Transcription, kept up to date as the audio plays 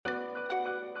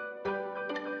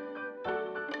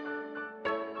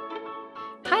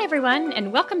Hi, everyone,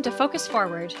 and welcome to Focus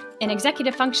Forward, an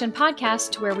executive function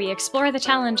podcast where we explore the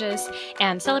challenges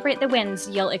and celebrate the wins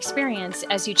you'll experience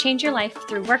as you change your life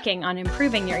through working on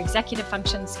improving your executive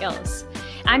function skills.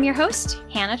 I'm your host,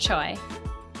 Hannah Choi.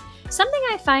 Something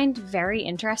I find very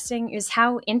interesting is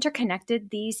how interconnected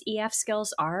these EF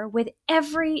skills are with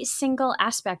every single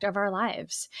aspect of our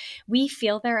lives. We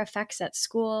feel their effects at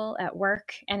school, at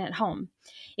work, and at home.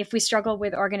 If we struggle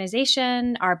with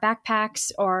organization, our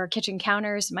backpacks or kitchen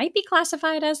counters might be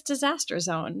classified as disaster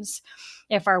zones.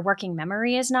 If our working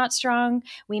memory is not strong,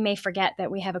 we may forget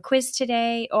that we have a quiz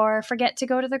today or forget to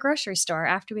go to the grocery store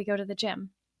after we go to the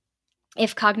gym.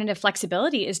 If cognitive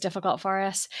flexibility is difficult for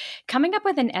us, coming up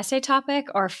with an essay topic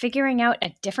or figuring out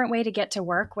a different way to get to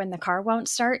work when the car won't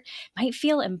start might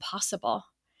feel impossible.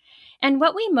 And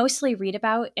what we mostly read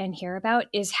about and hear about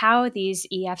is how these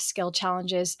EF skill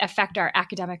challenges affect our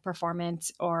academic performance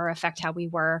or affect how we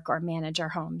work or manage our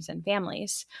homes and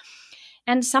families.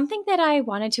 And something that I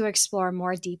wanted to explore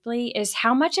more deeply is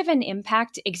how much of an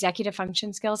impact executive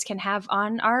function skills can have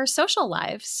on our social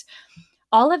lives.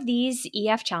 All of these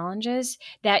EF challenges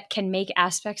that can make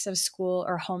aspects of school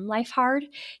or home life hard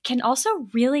can also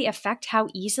really affect how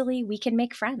easily we can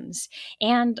make friends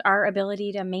and our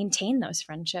ability to maintain those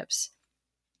friendships.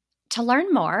 To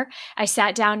learn more, I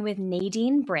sat down with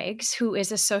Nadine Briggs, who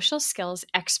is a social skills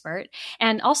expert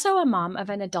and also a mom of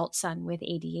an adult son with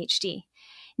ADHD.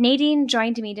 Nadine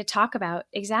joined me to talk about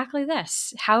exactly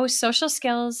this, how social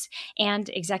skills and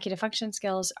executive function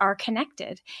skills are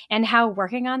connected and how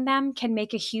working on them can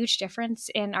make a huge difference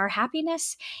in our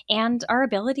happiness and our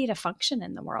ability to function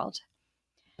in the world.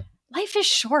 Life is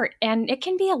short and it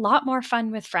can be a lot more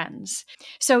fun with friends.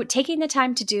 So taking the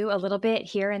time to do a little bit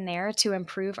here and there to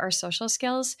improve our social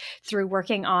skills through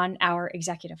working on our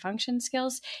executive function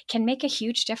skills can make a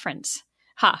huge difference.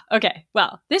 Okay.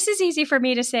 Well, this is easy for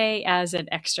me to say as an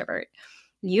extrovert.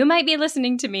 You might be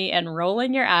listening to me and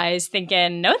rolling your eyes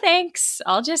thinking, no thanks,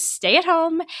 I'll just stay at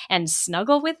home and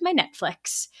snuggle with my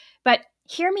Netflix. But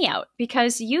hear me out,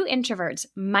 because you introverts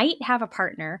might have a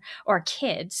partner or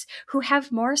kids who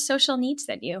have more social needs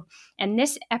than you. And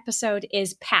this episode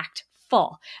is packed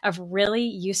full of really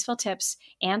useful tips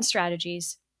and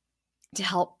strategies to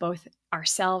help both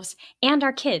ourselves and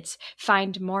our kids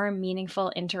find more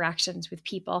meaningful interactions with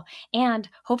people and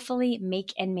hopefully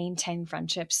make and maintain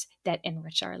friendships that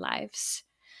enrich our lives.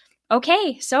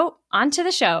 Okay, so on to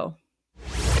the show.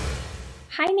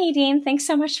 Hi, Nadine. Thanks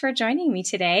so much for joining me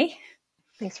today.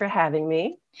 Thanks for having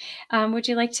me. Would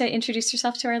you like to introduce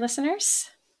yourself to our listeners?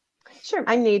 Sure.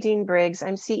 I'm Nadine Briggs.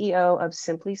 I'm CEO of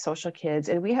Simply Social Kids,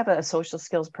 and we have a social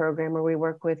skills program where we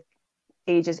work with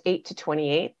ages 8 to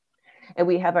 28. And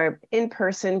we have our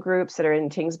in-person groups that are in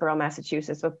Tyngsboro,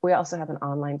 Massachusetts, but we also have an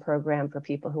online program for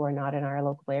people who are not in our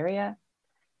local area.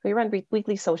 We run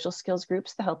weekly social skills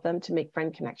groups to help them to make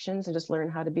friend connections and just learn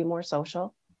how to be more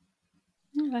social.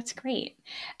 Oh, that's great.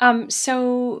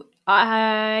 So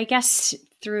I guess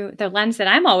through the lens that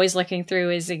I'm always looking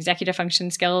through is executive function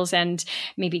skills and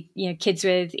maybe, kids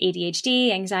with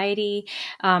ADHD, anxiety,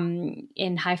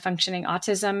 in high functioning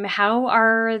autism. How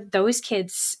are those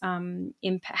kids,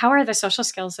 how are the social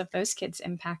skills of those kids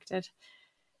impacted?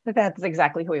 That's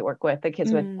exactly who we work with. The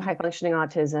kids with high functioning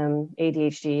autism,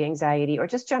 ADHD, anxiety, or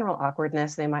just general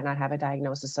awkwardness. They might not have a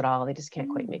diagnosis at all. They just can't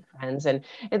quite make friends. And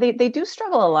they do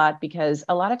struggle a lot because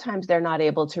a lot of times they're not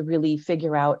able to really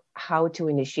figure out how to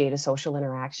initiate a social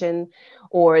interaction,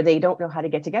 or they don't know how to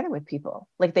get together with people.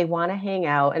 Like they want to hang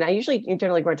out. And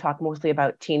generally going to talk mostly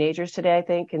about teenagers today, I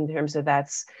think, in terms of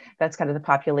that's kind of the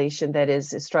population that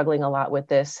is struggling a lot with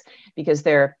this, because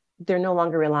they're no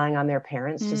longer relying on their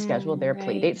parents to schedule their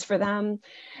play dates for them.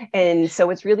 And so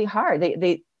it's really hard.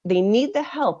 They need the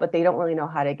help, but they don't really know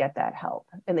how to get that help,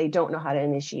 and they don't know how to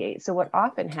initiate. So what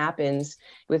often happens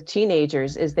with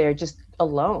teenagers is they're just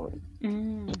alone,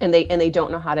 and they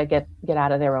don't know how to get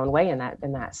out of their own way in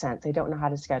that sense. They don't know how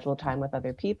to schedule time with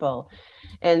other people.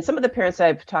 And some of the parents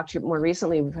I've talked to more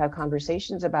recently, we've had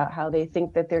conversations about how they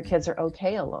think that their kids are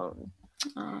okay alone.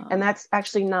 And that's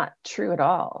actually not true at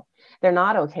all. They're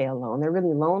not okay alone. They're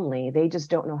really lonely. They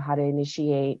just don't know how to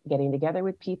initiate getting together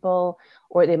with people,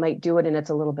 or they might do it and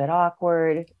it's a little bit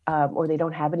awkward, or they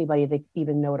don't have anybody they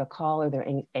even know to call, or they're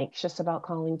anxious about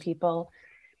calling people.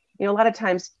 A lot of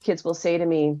times kids will say to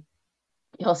me,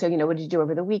 he'll say, what did you do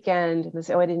over the weekend? And they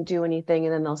say, oh, I didn't do anything.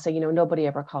 And then they'll say, nobody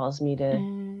ever calls me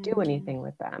to do anything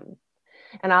with them.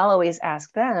 And I'll always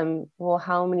ask them, well,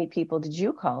 how many people did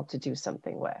you call to do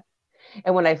something with?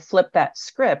 And when I flip that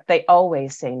script, they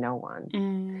always say no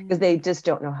one, because they just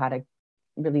don't know how to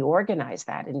really organize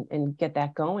that and get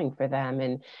that going for them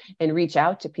and reach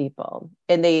out to people.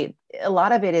 And a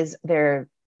lot of it is they're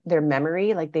their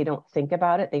memory, like they don't think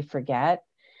about it, they forget.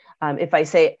 If I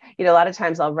say, a lot of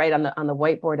times I'll write on the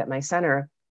whiteboard at my center,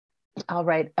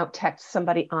 I'll text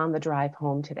somebody on the drive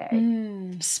home today.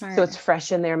 Smart. So it's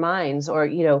fresh in their minds, or,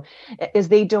 as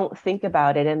they don't think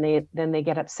about it, and they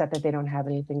get upset that they don't have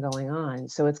anything going on.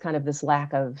 So it's kind of this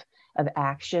lack of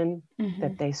action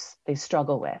that they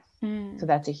struggle with. So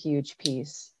that's a huge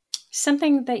piece.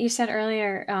 Something that you said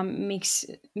earlier makes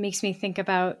me think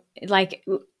about, like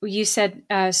you said,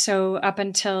 so up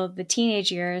until the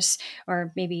teenage years,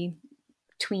 or maybe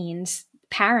tweens,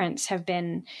 parents have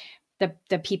been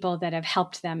the people that have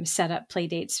helped them set up play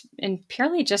dates, and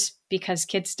purely just because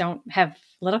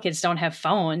little kids don't have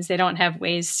phones. They don't have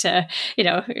ways to,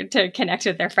 to connect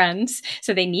with their friends.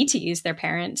 So they need to use their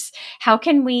parents. How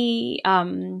can we,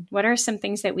 what are some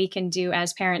things that we can do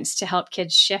as parents to help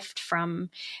kids shift from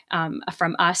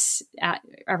us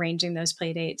arranging those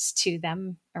play dates to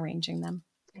them arranging them?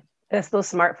 Yes,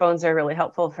 those smartphones are really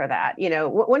helpful for that.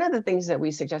 One of the things that we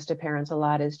suggest to parents a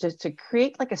lot is just to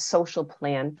create like a social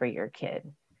plan for your kid,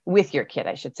 with your kid,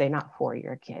 I should say, not for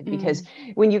your kid. Because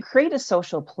when you create a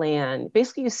social plan,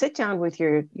 basically you sit down with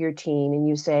your teen and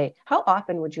you say, how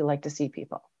often would you like to see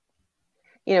people?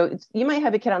 You might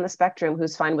have a kid on the spectrum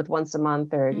who's fine with once a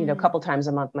month, or, a couple times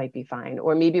a month might be fine.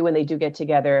 Or maybe when they do get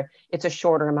together, it's a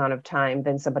shorter amount of time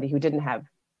than somebody who didn't have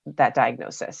that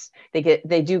diagnosis.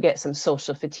 They do get some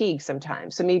social fatigue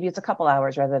sometimes. So maybe it's a couple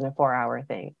hours rather than a 4-hour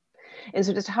thing. And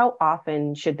so just how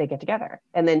often should they get together,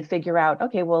 and then figure out,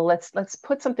 okay, well, let's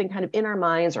put something kind of in our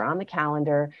minds or on the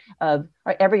calendar of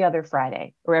every other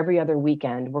Friday or every other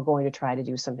weekend, we're going to try to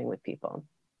do something with people.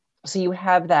 So you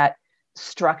have that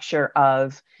structure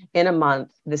of, in a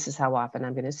month, this is how often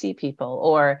I'm going to see people,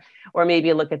 or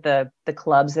maybe look at the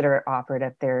clubs that are offered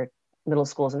at their middle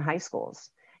schools and high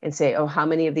schools, and say, oh, how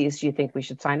many of these do you think we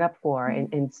should sign up for?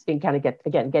 And kind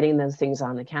of getting those things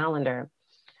on the calendar.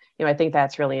 I think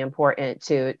that's really important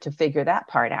to figure that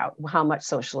part out. How much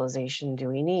socialization do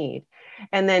we need?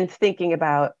 And then thinking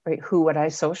about, who would I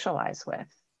socialize with?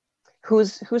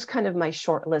 Who's kind of my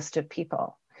short list of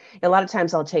people? A lot of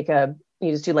times I'll take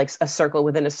you just do like a circle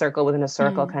within a circle within a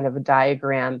circle, kind of a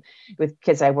diagram with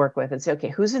kids I work with, and say, okay,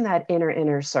 who's in that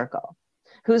inner circle?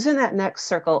 Who's in that next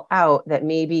circle out that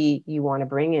maybe you want to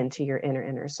bring into your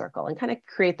inner circle, and kind of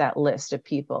create that list of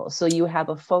people. So you have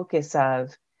a focus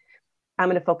of, I'm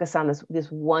going to focus on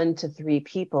this 1 to 3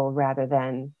 people rather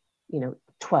than,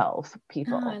 12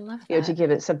 people. Oh, I love that. To give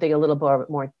it something a little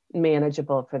more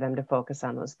manageable for them to focus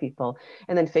on those people,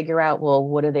 and then figure out, well,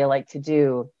 what do they like to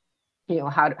do?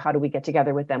 How do we get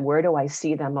together with them? Where do I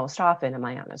see them most often? Am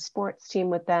I on a sports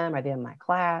team with them? Are they in my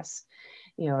class?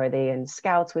 Are they in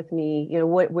scouts with me?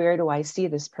 Where do I see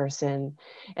this person?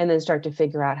 And then start to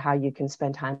figure out how you can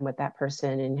spend time with that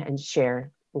person and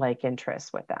share like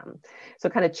interests with them. So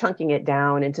kind of chunking it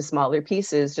down into smaller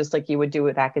pieces, just like you would do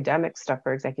with academic stuff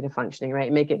for executive functioning,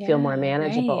 right? Make it feel more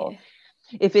manageable. Right.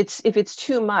 If it's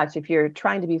too much, if you're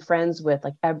trying to be friends with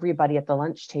like everybody at the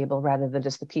lunch table rather than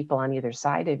just the people on either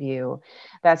side of you,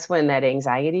 that's when that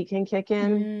anxiety can kick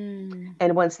in.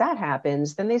 And once that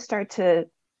happens, then they start to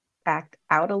act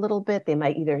out a little bit. They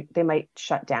might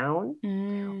shut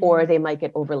down, or they might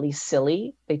get overly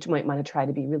silly. They might want to try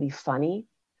to be really funny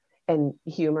and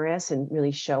humorous and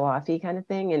really show offy kind of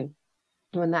thing. And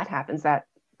when that happens, that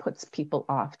puts people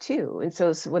off too. And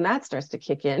so when that starts to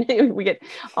kick in, we get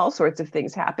all sorts of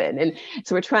things happen. And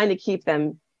so we're trying to keep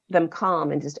them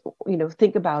calm and just,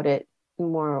 think about it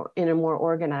more in a more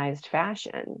organized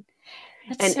fashion.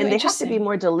 And they have to be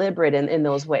more deliberate in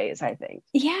those ways, I think.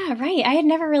 Yeah, right. I had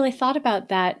never really thought about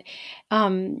that.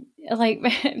 Sounds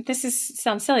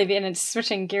silly, and it's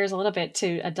switching gears a little bit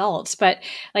to adults, but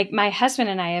like my husband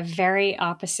and I have very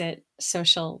opposite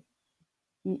social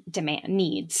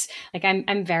needs. Like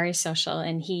I'm very social,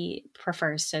 and he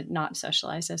prefers to not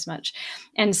socialize as much.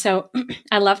 And so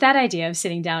I love that idea of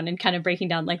sitting down and kind of breaking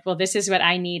down, like, well, this is what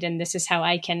I need, and this is how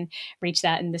I can reach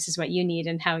that, and this is what you need,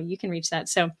 and how you can reach that.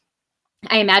 So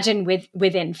I imagine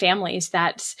within families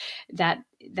that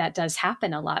does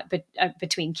happen a lot, but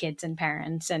between kids and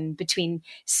parents, and between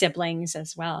siblings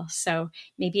as well. So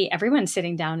maybe everyone's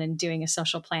sitting down and doing a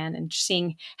social plan and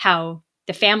seeing how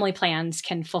the family plans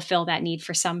can fulfill that need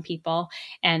for some people,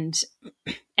 and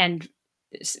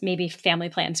maybe family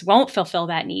plans won't fulfill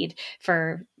that need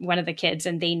for one of the kids,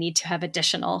 and they need to have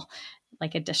additional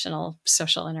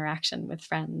social interaction with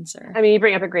friends. Or, I mean, you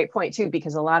bring up a great point too,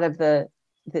 because a lot of the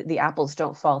apples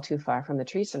don't fall too far from the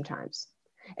tree sometimes.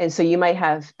 And so you might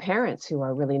have parents who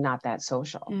are really not that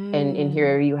social. And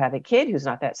here you have a kid who's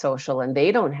not that social, and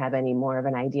they don't have any more of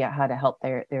an idea how to help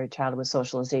their child with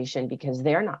socialization, because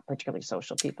they're not particularly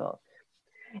social people.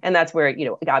 And that's where,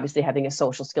 obviously having a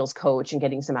social skills coach and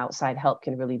getting some outside help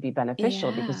can really be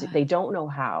beneficial because they don't know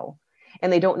how,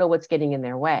 and they don't know what's getting in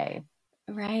their way.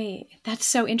 Right. That's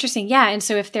so interesting. Yeah. And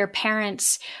so if their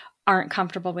parents aren't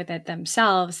comfortable with it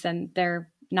themselves, then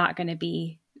it's going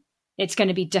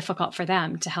to be difficult for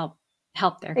them to help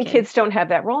their and kids don't have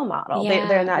that role model. Yeah,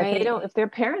 They're not, right. if their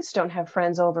parents don't have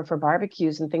friends over for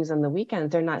barbecues and things on the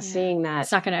weekends, they're not seeing that.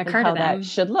 It's not going to occur to them. That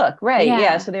should look. Right.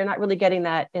 Yeah. So they're not really getting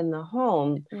that in the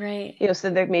home. Right. So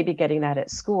they're maybe getting that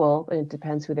at school. It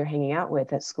depends who they're hanging out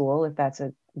with at school, if that's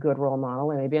a good role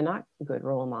model or maybe a not good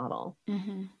role model.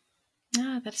 Mm-hmm.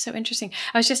 Oh, that's so interesting.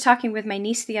 I was just talking with my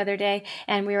niece the other day,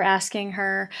 and we were asking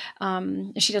her,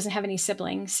 she doesn't have any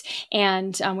siblings,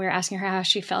 and we were asking her how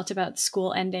she felt about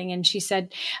school ending. And she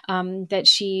said that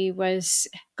she was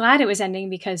glad it was ending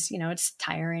because, it's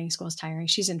tiring. School's tiring.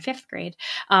 She's in 5th grade.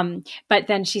 But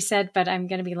then she said, but I'm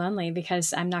going to be lonely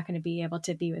because I'm not going to be able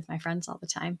to be with my friends all the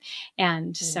time.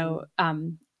 And so,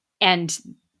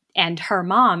 and her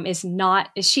mom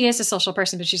she is a social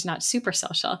person, but she's not super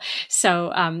social. So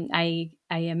I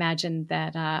imagine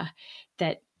that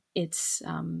it's,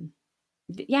 that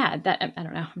I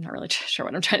don't know. I'm not really sure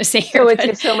what I'm trying to say here.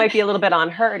 So it might be a little bit on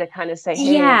her to kind of say,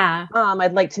 hey, Mom,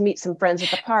 I'd like to meet some friends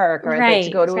at the park, or I'd like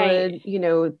to go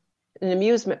to an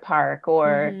amusement park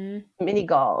or mini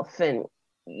golf and,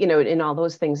 and all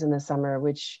those things in the summer,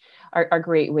 which are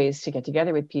great ways to get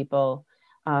together with people.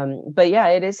 But yeah,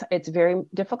 it's very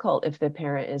difficult if the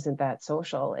parent isn't that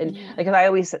social. And because I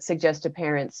always suggest to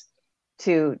parents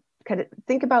to kind of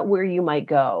think about where you might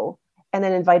go and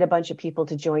then invite a bunch of people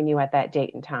to join you at that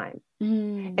date and time.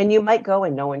 And you might go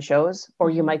and no one shows, or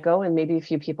you might go and maybe a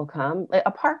few people come,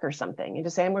 a park or something, and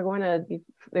just say,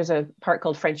 there's a park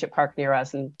called Friendship Park near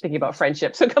us, and thinking about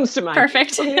friendship, so it comes to mind.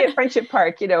 Perfect. We'll meet at Friendship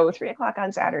Park, 3:00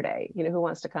 on Saturday, who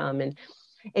wants to come? And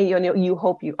you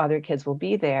hope other kids will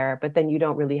be there, but then you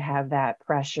don't really have that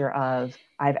pressure of,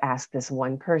 I've asked this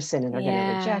one person and they're going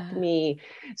to reject me.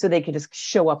 So they can just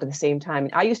show up at the same time.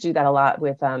 And I used to do that a lot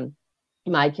with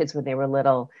my kids when they were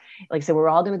little. Like I said, we're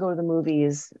all going to go to the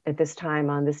movies at this time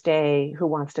on this day. Who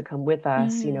wants to come with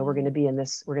us? We're going to be in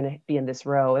this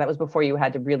row. That was before you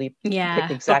had to really pick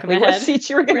exactly what seat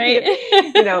you were going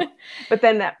to be. But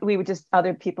then we would just,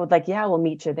 other people would we'll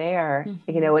meet you there. And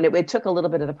it took a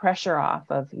little bit of the pressure off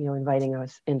of inviting an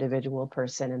individual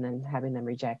person and then having them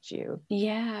reject you.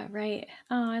 Yeah, right.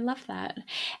 Oh, I love that,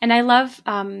 and I love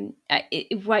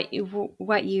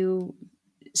what you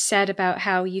said about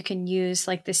how you can use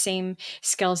the same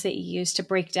skills that you use to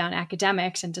break down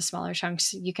academics into smaller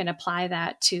chunks. You can apply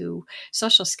that to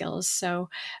social skills. So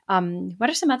what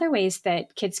are some other ways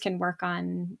that kids can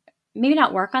maybe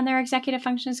not work on their executive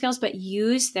function skills, but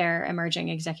use their emerging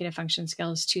executive function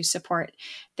skills to support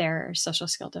their social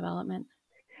skill development?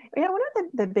 Yeah, one of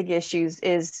the big issues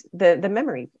is the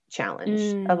memory challenge.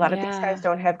 A lot of these guys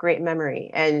don't have great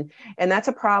memory, and that's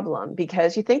a problem,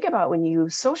 because you think about when you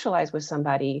socialize with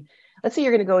somebody. Let's say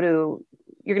you're going to go to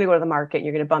the market and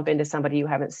you're going to bump into somebody you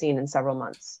haven't seen in several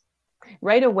months.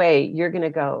 Right away, your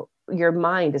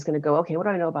mind is going to go, okay, what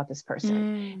do I know about this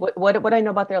person? What do I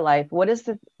know about their life? What is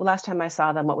the last time I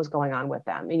saw them? What was going on with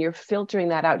them? And you're filtering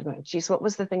that out. You're going, geez, what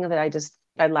was the thing that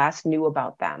I last knew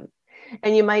about them?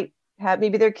 And you might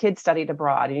maybe their kids studied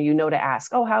abroad and to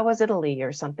ask, oh, how was Italy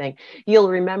or something? You'll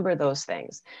remember those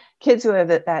things. Kids who have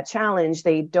that challenge,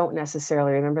 they don't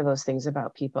necessarily remember those things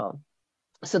about people.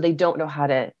 So they don't know how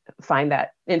to find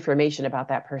that information about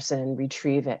that person and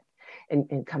retrieve it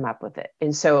and come up with it.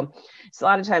 And so a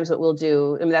lot of times what we'll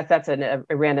do, that's a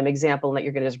random example that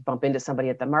you're going to just bump into somebody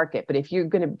at the market. But if you're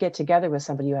going to get together with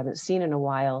somebody you haven't seen in a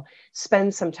while,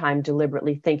 spend some time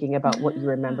deliberately thinking about what you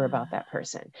remember about that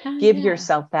person. Give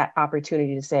yourself that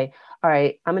opportunity to say, all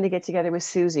right, I'm going to get together with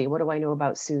Susie. What do I know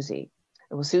about Susie?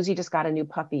 Well, Susie just got a new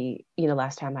puppy,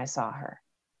 last time I saw her.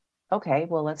 Okay,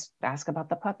 well, let's ask about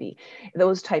the puppy,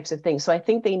 those types of things. So I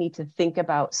think they need to think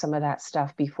about some of that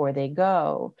stuff before they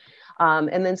go.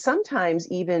 And then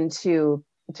sometimes even to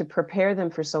prepare them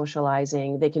for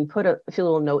socializing, they can put a few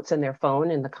little notes in their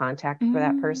phone in the contact for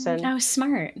that person. Oh,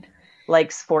 smart.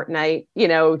 Likes Fortnite,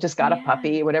 just got a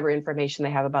puppy, whatever information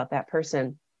they have about that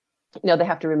person. They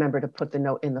have to remember to put the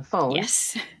note in the phone.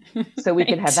 Yes. So we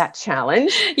can have that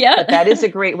challenge. Yeah. But that is a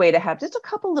great way to have just a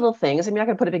couple little things. I'm not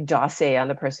going to put a big dossier on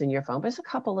the person in your phone, but just a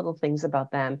couple little things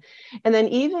about them. And then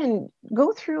even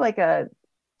go through a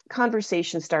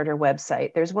conversation starter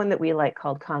website. There's one that we like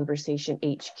called Conversation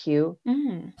HQ.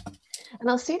 And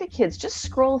I'll say to kids, just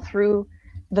scroll through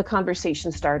the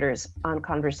conversation starters on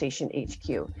Conversation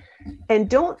HQ and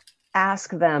don't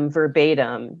ask them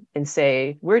verbatim and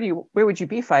say, where would you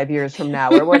be 5 years from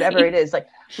now, or whatever it is. Like,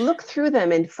 look through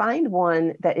them and find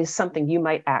one that is something you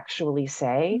might actually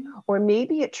say, or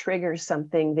maybe it triggers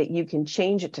something that you can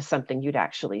change it to something you'd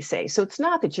actually say. So it's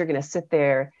not that you're going to sit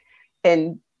there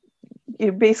and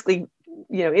basically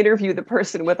interview the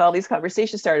person with all these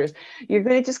conversation starters. You're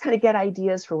going to just kind of get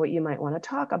ideas for what you might want to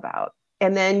talk about.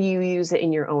 And then you use it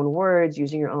in your own words,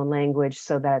 using your own language,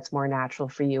 so that it's more natural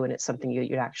for you and it's something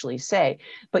you'd actually say.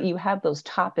 But you have those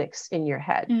topics in your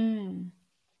head.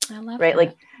 I love right.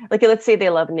 that. Like let's say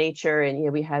they love nature,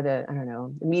 and we had a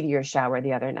meteor shower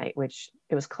the other night, which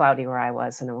it was cloudy where I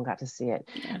was, so no one got to see it.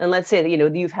 Yeah. And let's say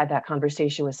that you've had that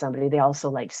conversation with somebody, they also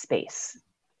like space.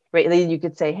 Right. Then you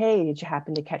could say, hey, did you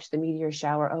happen to catch the meteor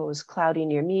shower? Oh, it was cloudy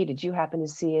near me. Did you happen to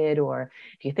see it? Or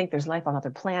do you think there's life on other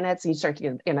planets? And you start to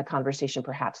get in a conversation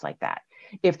perhaps like that,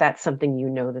 if that's something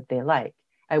that they like.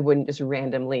 I wouldn't just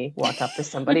randomly walk up to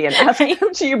somebody and ask them,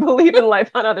 do you believe in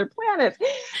life on other planets?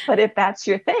 But if that's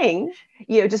your thing,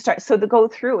 just start. So to go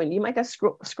through, and you might just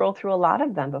scroll through a lot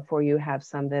of them before you have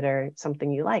some that are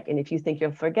something you like. And if you think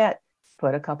you'll forget,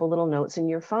 put a couple little notes in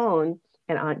your phone,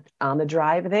 and on the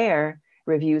drive there,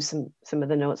 review some of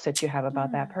the notes that you have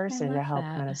about that person to help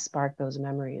kind of spark those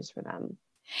memories for them.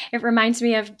 It reminds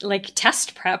me of like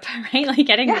test prep, right? Like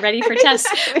getting ready for tests,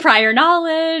 prior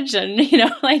knowledge, and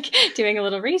like doing a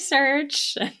little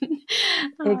research.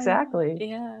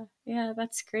 Exactly. Yeah,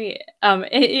 that's great.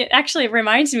 It actually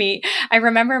reminds me. I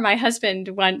remember my husband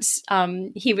once.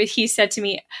 He said to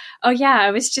me, "Oh yeah,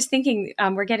 I was just thinking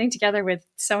we're getting together with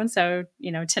so and so,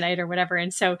 tonight or whatever."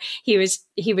 And so he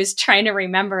was trying to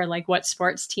remember like what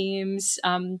sports teams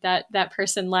that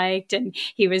person liked, and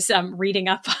he was reading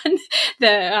up on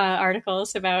the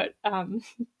articles about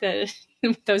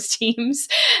those teams.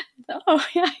 Oh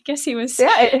yeah, I guess he was.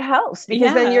 Yeah, it helps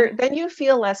because then you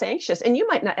feel less anxious, and you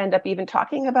might not end up even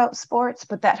talking about sports,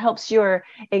 but that helps your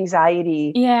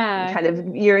anxiety. Yeah, kind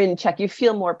of, you're in check. You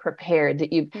feel more prepared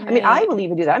that you. Right. I mean, I will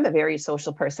even do that. I'm a very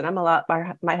social person. I'm a lot.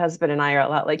 My husband and I are a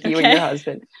lot like you and your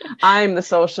husband. I'm the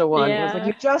social one. Yeah. It was like,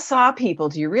 you just saw people.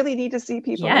 Do you really need to see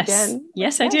people again?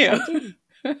 Yes, I do.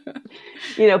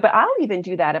 But I'll even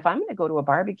do that if I'm going to go to a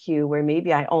barbecue where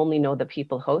maybe I only know the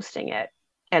people hosting it.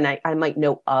 And I might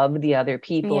know of the other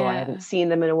people, or I haven't seen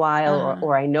them in a while,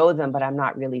 or I know them, but I'm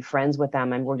not really friends with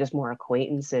them, and we're just more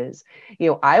acquaintances.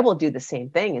 I will do the same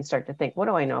thing and start to think, what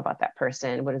do I know about that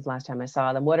person? What is the last time I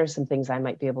saw them? What are some things I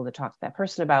might be able to talk to that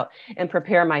person about, and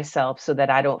prepare myself so that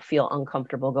I don't feel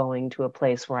uncomfortable going to a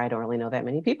place where I don't really know that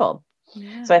many people.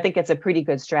 Yeah. So I think it's a pretty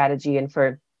good strategy. And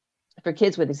for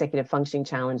kids with executive functioning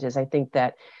challenges, I think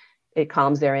that it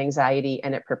calms their anxiety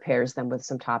and it prepares them with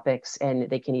some topics, and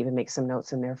they can even make some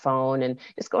notes in their phone and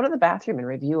just go to the bathroom and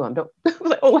review them. Don't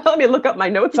let me look up my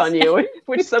notes on you,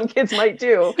 which some kids might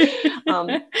do.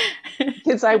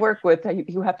 Kids I work with,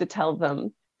 you have to tell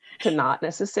them to not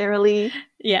necessarily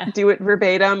do it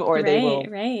verbatim, or they will.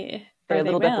 Right. They're a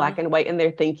little bit black and white in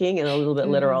their thinking and a little bit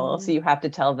literal. So you have to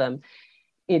tell them,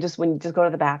 just go to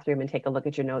the bathroom and take a look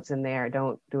at your notes in there.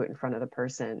 Don't do it in front of the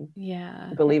person. Yeah.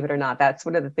 Believe it or not, that's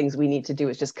one of the things we need to do,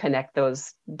 is just connect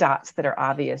those dots that are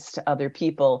obvious to other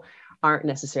people aren't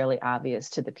necessarily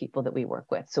obvious to the people that we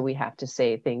work with. So we have to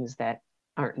say things that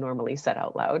aren't normally said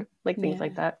out loud, like things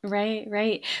like that.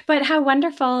 Right. But how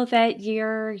wonderful that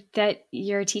you're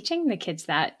teaching the kids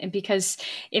that, and because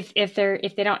if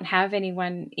they don't have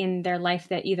anyone in their life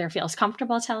that either feels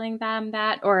comfortable telling them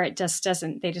that, or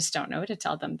they just don't know to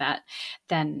tell them that,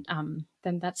 then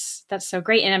that's so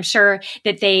great. And I'm sure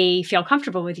that they feel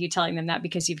comfortable with you telling them that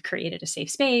because you've created a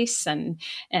safe space, and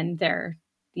they're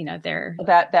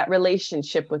that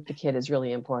relationship with the kid is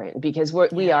really important, because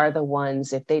we are the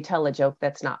ones, if they tell a joke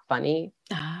that's not funny,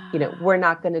 we're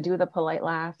not going to do the polite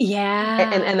laugh.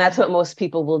 And that's what most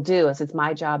people will do, is it's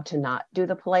my job to not do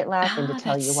the polite laugh and to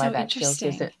tell you why that joke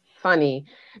isn't funny,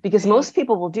 because most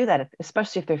people will do that,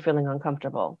 especially if they're feeling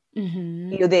uncomfortable.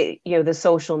 Mm-hmm. The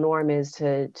social norm is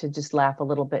to just laugh a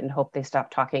little bit and hope they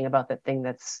stop talking about the thing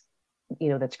that's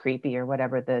creepy, or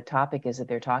whatever the topic is that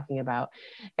they're talking about.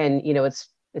 And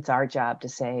it's our job to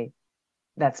say,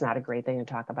 that's not a great thing to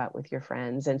talk about with your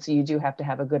friends. And so you do have to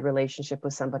have a good relationship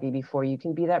with somebody before you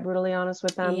can be that brutally honest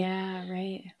with them. Yeah,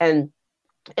 right. And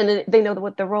then they know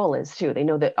what the role is too. They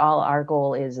know that all our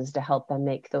goal is to help them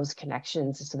make those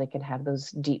connections so they can have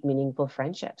those deep, meaningful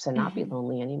friendships and not be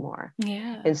lonely anymore.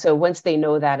 Yeah. And so once they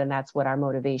know that, and that's what our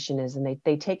motivation is, and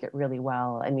they take it really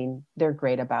well. I mean, they're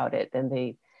great about it, and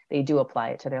they do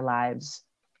apply it to their lives.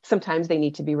 Sometimes they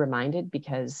need to be reminded,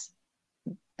 because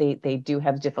they do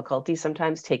have difficulty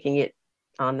sometimes taking it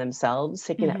on themselves,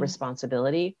 taking that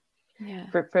responsibility.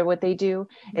 for what they do.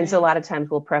 And so a lot of times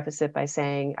we'll preface it by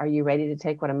saying, are you ready to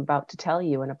take what I'm about to tell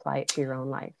you and apply it to your own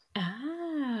life?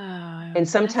 Oh, And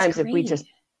sometimes if we just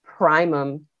prime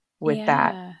them with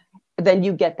that, then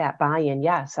you get that buy-in.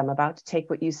 Yes, I'm about to take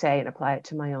what you say and apply it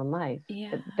to my own life.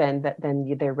 Then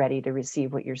they're ready to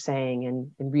receive what you're saying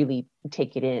and really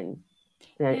take it in.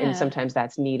 And sometimes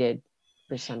that's needed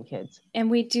for some kids. And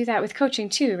we do that with coaching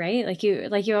too, right? Like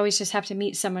you always just have to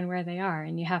meet someone where they are,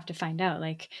 and you have to find out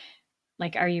like,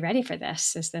 are you ready for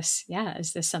this? Is this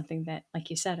something that, like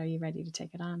you said, are you ready to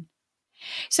take it on?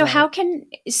 So how can,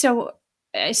 so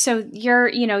your,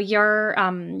 your,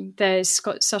 the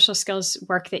social skills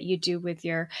work that you do with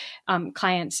your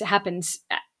clients happens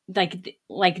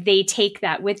like they take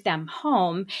that with them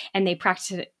home and they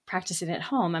practice it at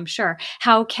home, I'm sure.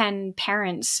 How can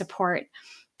parents support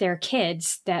their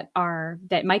kids that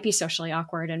might be socially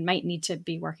awkward and might need to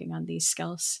be working on these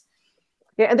skills?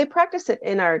 Yeah, and they practice it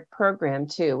in our program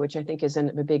too, which I think is a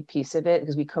big piece of it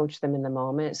because we coach them in the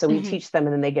moment. So we teach them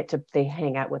and then they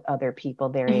hang out with other people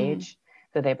their age.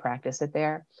 So they practice it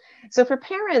there. So for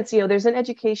parents, there's an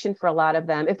education for a lot of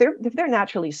them. If they're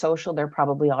naturally social, they're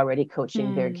probably already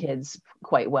coaching their kids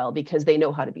quite well because they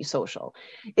know how to be social.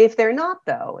 If they're not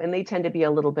though, and they tend to be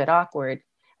a little bit awkward,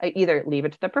 either leave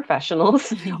it to the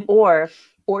professionals or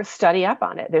study up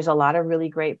on it. There's a lot of really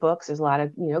great books. There's a lot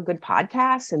of, good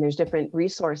podcasts, and there's different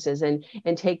resources, and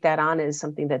take that on as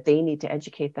something that they need to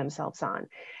educate themselves on.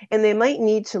 And they might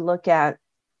need to look at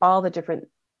all the different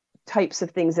types of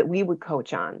things that we would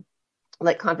coach on,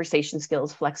 like conversation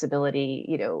skills,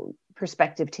 flexibility,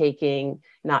 perspective taking,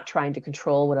 not trying to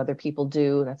control what other people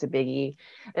do. That's a biggie.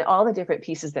 And all the different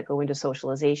pieces that go into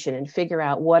socialization, and figure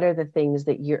out what are the things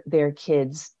that their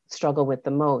kids struggle with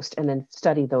the most, and then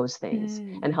study those things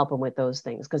and help them with those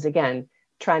things. Because again,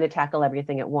 trying to tackle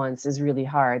everything at once is really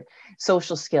hard.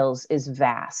 Social skills is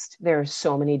vast. There are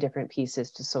so many different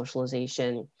pieces to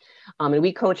socialization. And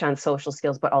we coach on social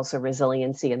skills, but also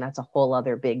resiliency. And that's a whole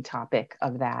other big topic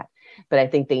of that. But I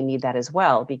think they need that as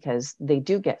well, because they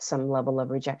do get some level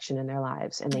of rejection in their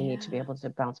lives, and they need to be able to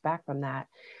bounce back from that.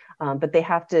 But they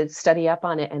have to study up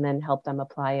on it and then help them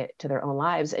apply it to their own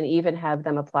lives, and even have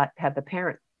the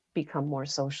parent become more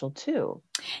social too.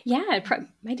 Yeah, it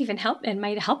might even help. It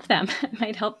might help them. It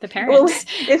might help the parents.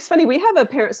 Well, it's funny. We have a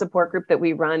parent support group that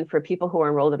we run for people who are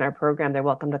enrolled in our program. They're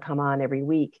welcome to come on every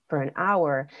week for an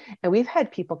hour. And we've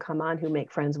had people come on who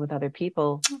make friends with other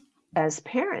people as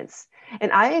parents.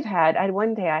 And I had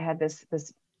one day I had this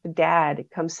dad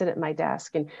come sit at my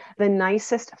desk, and the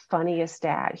nicest, funniest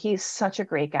dad. He's such a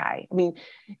great guy. I mean,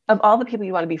 of all the people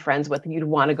you want to be friends with, you'd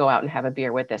want to go out and have a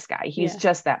beer with this guy. He's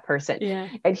just that person. Yeah.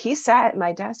 And he sat at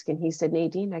my desk and he said,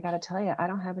 Nadine, I got to tell you, I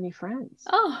don't have any friends.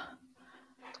 Oh.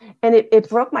 And it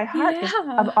broke my heart.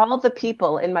 Of all the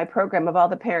people in my program, of all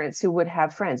the parents who would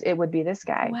have friends, it would be this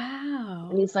guy. Wow.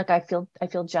 And he's like, I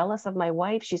feel jealous of my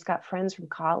wife. She's got friends from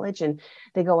college, and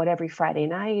they go out every Friday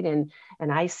night, and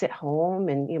I sit home,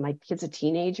 and my kid's a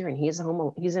teenager, and he's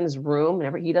home, he's in his room,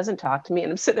 and he doesn't talk to me, and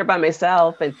I'm sitting there by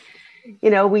myself. And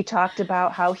we talked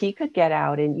about how he could get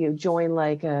out and join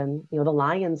like the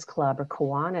Lions Club or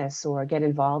Kiwanis, or get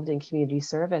involved in community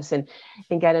service and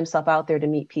get himself out there to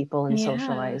meet people and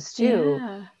socialize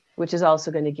too, which is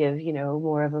also going to give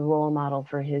more of a role model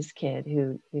for his kid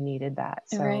who needed that.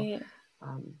 So, right.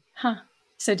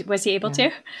 So was he able to?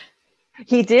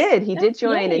 He did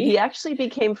join, and he actually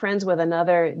became friends with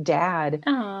another dad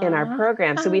in our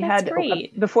program. So we had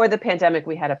before the pandemic,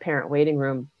 we had a parent waiting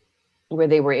room where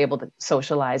they were able to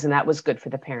socialize, and that was good for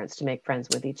the parents to make friends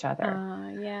with each other.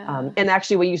 And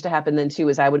actually what used to happen then too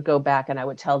is I would go back and I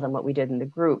would tell them what we did in the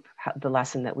group, the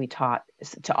lesson that we taught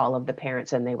to all of the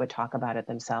parents, and they would talk about it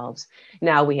themselves.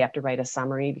 Now we have to write a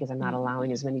summary because I'm not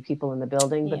allowing as many people in the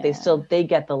building, but they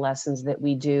get the lessons that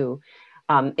we do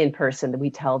in person, that we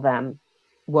tell them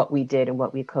what we did and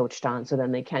what we coached on, so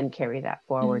then they can carry that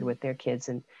forward with their kids,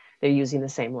 and they're using the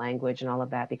same language and all of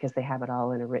that because they have it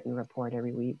all in a written report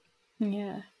every week.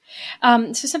 Yeah.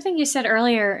 So something you said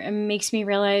earlier makes me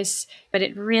realize, but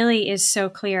it really is so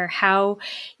clear how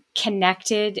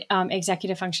connected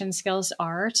executive function skills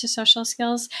are to social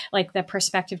skills, like the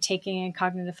perspective taking and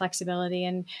cognitive flexibility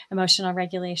and emotional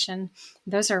regulation.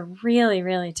 Those are really,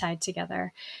 really tied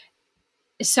together.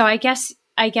 So I guess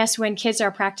when kids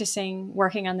are practicing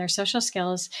working on their social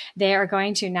skills, they are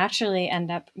going to naturally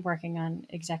end up working on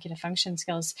executive function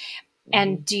skills.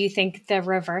 And do you think the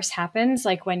reverse happens?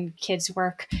 Like when kids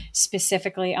work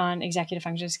specifically on executive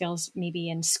function skills, maybe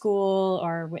in school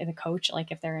or with a coach,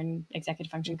 like if they're in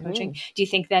executive function coaching, do you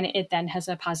think then it has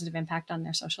a positive impact on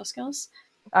their social skills?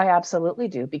 I absolutely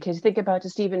do, because think about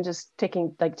just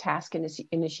taking like task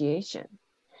initiation.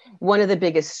 one of the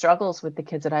biggest struggles with the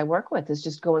kids that I work with is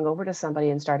just going over to somebody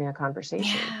and starting a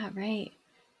conversation. Yeah, right.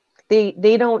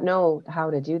 They don't know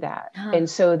how to do that. Huh. And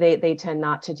so they tend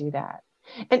not to do that.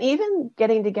 And even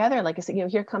getting together, like I said,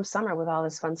 here comes summer with all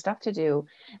this fun stuff to do.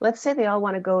 Let's say they all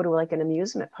want to go to like an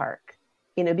amusement park,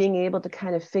 being able to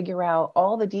kind of figure out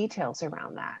all the details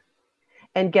around that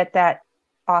and get that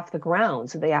off the ground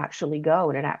so they actually go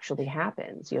and it actually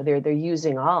happens. They're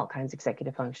using all kinds of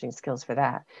executive functioning skills for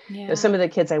that. Yeah. Some of the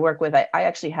kids I work with, I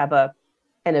actually have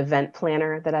an event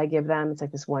planner that I give them. It's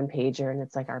like this one pager, and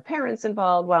it's like, our parents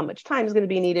involved, well, how much time is going to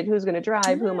be needed, who's going to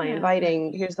drive, who am I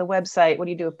inviting, here's the website, what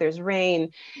do you do if there's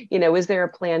rain, is there a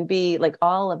plan B, like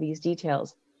all of these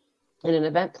details in an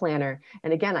event planner.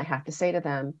 And again, I have to say to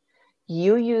them,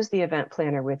 you use the event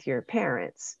planner with your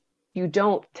parents. You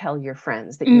don't tell your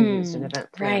friends that you used an event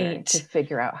planner to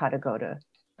figure out how to go to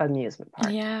amusement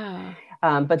park. Yeah.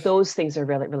 But those things are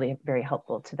really, really very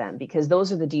helpful to them, because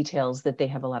those are the details that they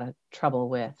have a lot of trouble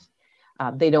with.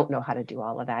 They don't know how to do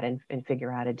all of that and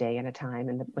figure out a day and a time.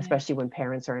 And especially when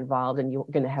parents are involved and you're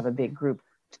going to have a big group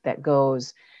that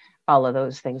goes, all of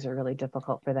those things are really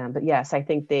difficult for them. But yes, I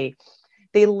think they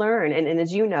learn. And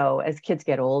as you know, as kids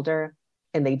get older,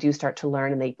 and they do start to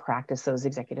learn and they practice those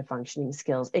executive functioning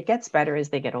skills, it gets better as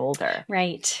they get older.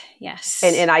 Right. Yes.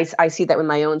 And I see that with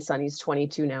my own son. He's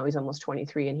 22 now. He's almost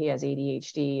 23, and he has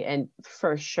ADHD. And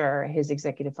for sure, his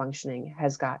executive functioning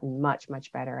has gotten much,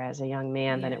 much better as a young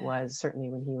man than it was certainly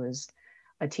when he was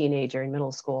a teenager in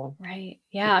middle school. Right.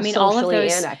 Yeah. I mean, socially all of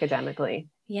those, and academically.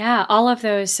 Yeah, all of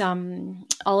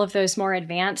those more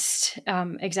advanced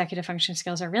executive function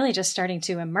skills are really just starting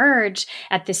to emerge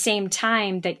at the same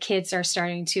time that kids are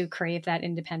starting to crave that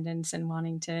independence and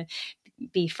wanting to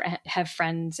have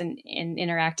friends and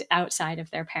interact outside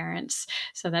of their parents.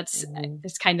 So that's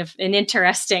it's kind of an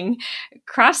interesting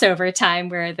crossover time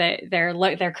where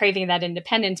they're craving that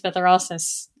independence, but they're also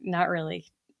not really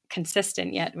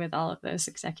consistent yet with all of those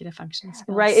executive function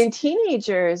skills. Right, and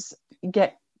teenagers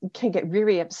can get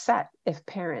really upset if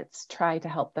parents try to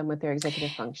help them with their executive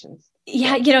functions.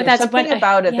 Yeah, there's that's something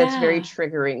about it that's very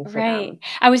triggering for them.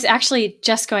 I was actually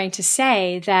just going to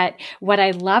say that what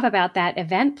I love about that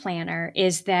event planner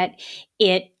is that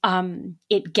it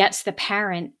gets the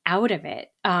parent out of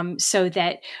it, so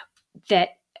that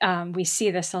we see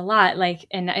this a lot. Like,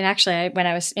 and actually, when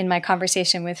I was in my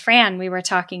conversation with Fran, we were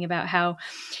talking about how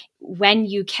when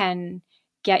you can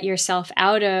get yourself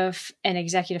out of an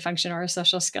executive function or a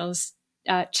social skills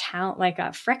challenge, like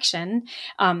a friction,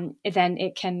 then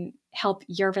it can help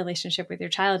your relationship with your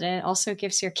child. And it also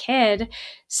gives your kid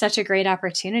such a great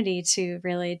opportunity to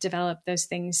really develop those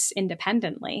things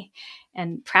independently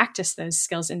and practice those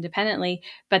skills independently.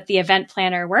 But the event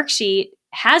planner worksheet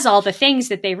has all the things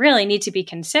that they really need to be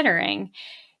considering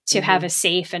to have a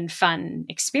safe and fun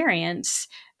experience.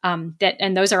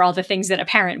 And those are all the things that a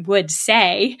parent would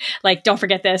say, like, don't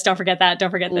forget this, don't forget that,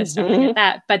 don't forget this, don't forget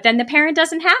that. But then the parent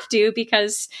doesn't have to,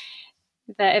 because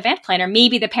the event planner,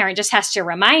 maybe the parent just has to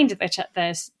remind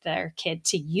their kid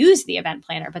to use the event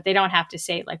planner, but they don't have to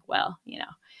say, like, well,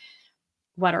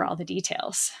 what are all the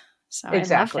details? So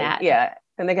exactly. I love that. Yeah.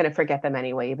 And they're going to forget them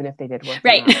anyway, even if they did work.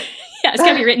 Right. Yeah, it's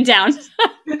going to be written down.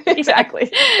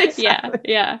 Exactly.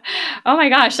 Yeah. Oh my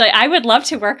gosh. Like, I would love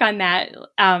to work on that.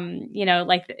 I'm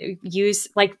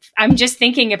just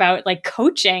thinking about like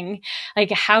coaching,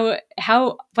 like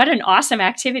what an awesome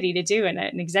activity to do in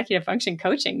an executive function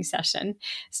coaching session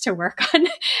is to work on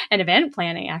an event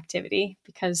planning activity,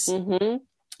 because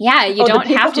you don't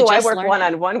have to just I work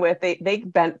one-on-one with,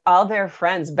 all their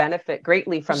friends benefit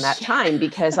greatly from that time,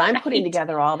 because I'm putting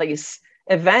together all these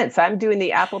events. I'm doing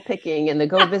the apple picking and the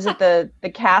go visit the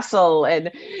castle,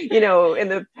 and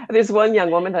there's one young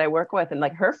woman that I work with, and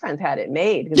like her friends had it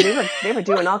made, because they were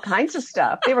doing all kinds of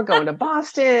stuff. They were going to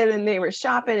Boston and they were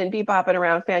shopping and bebopping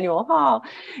around Faneuil Hall,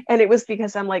 and it was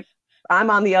because I'm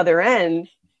on the other end,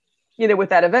 with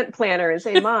that event planner and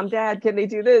say, Mom, Dad, can they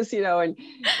do this? And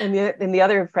the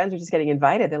other friends are just getting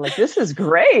invited. They're like, this is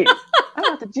great. I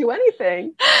don't have to do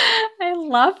anything. I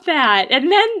love that.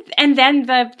 And then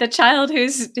the child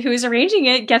who's arranging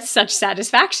it gets such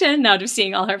satisfaction out of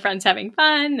seeing all her friends having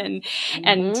fun and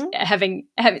having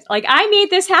like, I made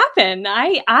this happen.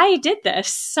 I did this.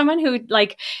 Someone who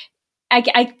like,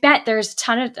 I bet there's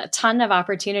a ton of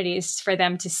opportunities for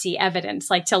them to see evidence,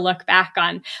 like to look back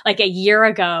on, like, a year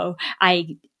ago,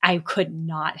 I could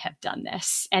not have done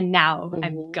this. And now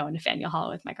I'm going to Faneuil Hall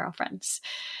with my girlfriends.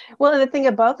 Well, and the thing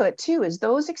about that too, is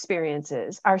those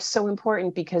experiences are so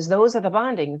important, because those are the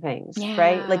bonding things,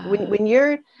 right? Like when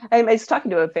I was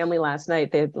talking to a family last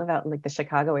night, they live out in like the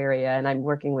Chicago area, and I'm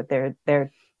working with their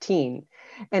teen.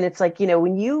 And it's like,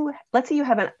 when let's say you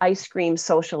have an ice cream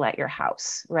social at your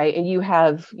house, right? And you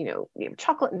have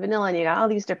chocolate and vanilla and you got all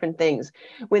these different things.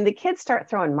 When the kids start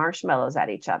throwing marshmallows at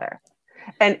each other,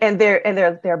 and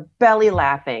they're belly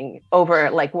laughing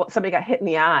over like what somebody got hit in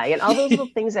the eye and all those little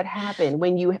things that happen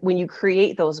when you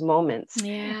create those moments.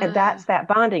 And that's that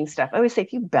bonding stuff. I always say,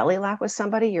 if you belly laugh with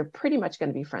somebody, you're pretty much going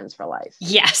to be friends for life.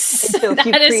 Yes. So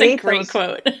that is a great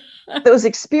quote. Those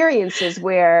experiences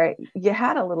where you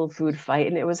had a little food fight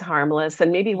and it was harmless,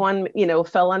 and maybe one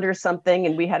fell under something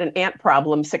and we had an ant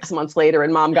problem 6 months later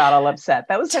and mom got all upset.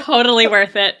 That was totally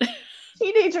worth it.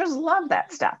 Teenagers love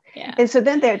that stuff. Yeah. And so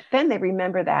then they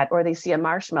remember that, or they see a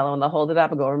marshmallow and they'll hold it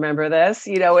up and go, remember this,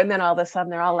 and then all of a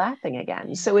sudden they're all laughing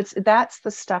again. So that's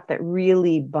the stuff that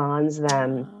really bonds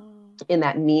them in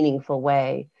that meaningful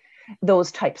way,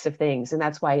 those types of things. And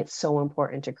that's why it's so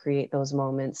important to create those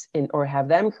moments or have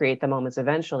them create the moments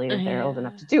eventually if they're old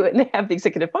enough to do it and they have the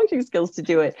executive functioning skills to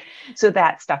do it. So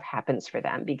that stuff happens for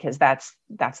them, because that's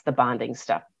the bonding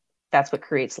stuff. That's what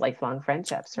creates lifelong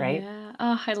friendships, right? Yeah.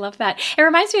 Oh, I love that. It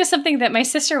reminds me of something that my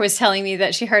sister was telling me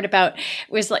that she heard about.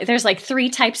 Was like, there's like 3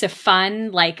 types of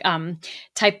fun, like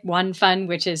type 1 fun,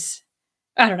 which is,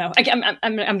 I don't know,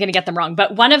 I'm going to get them wrong,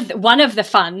 but one of the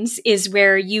funs is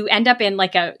where you end up in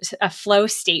like a flow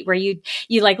state where you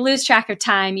like lose track of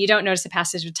time, you don't notice the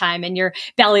passage of time, and you're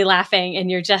belly laughing,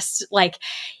 and you're just like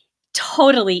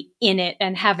totally in it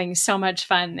and having so much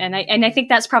fun. And I think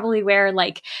that's probably where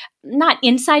like not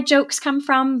inside jokes come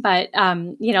from, but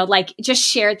like just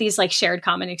share these like shared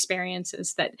common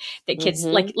experiences that kids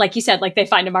like you said, like they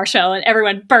find a marshmallow and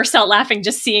everyone bursts out laughing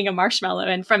just seeing a marshmallow.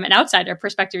 And from an outsider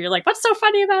perspective, you're like, what's so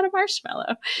funny about a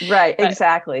marshmallow? Right. But,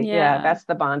 exactly. Yeah. That's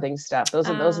the bonding stuff. Those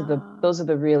are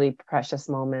the really precious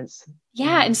moments.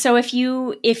 Yeah. And so if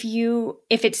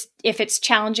it's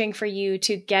challenging for you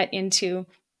to get into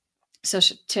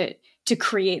social to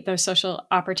create those social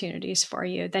opportunities for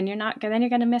you, then you're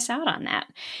going to miss out on that.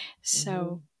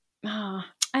 So,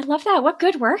 I love that. What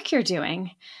good work you're doing.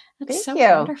 That's Thank you.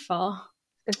 Wonderful.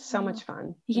 It's so much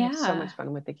fun. Yeah. So much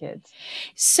fun with the kids.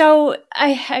 So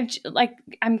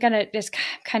I'm going to just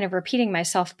kind of repeating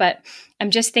myself, but I'm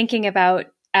just thinking about,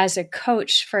 as a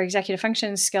coach for executive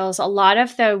function skills, a lot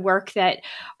of the work that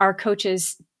our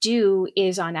coaches do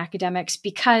is on academics,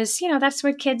 because, that's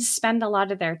what kids spend a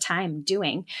lot of their time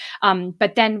doing.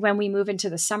 But then when we move into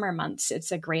the summer months,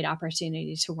 it's a great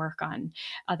opportunity to work on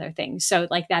other things. So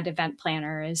like that event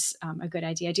planner is a good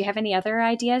idea. Do you have any other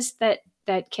ideas that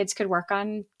kids could work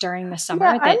on during the summer?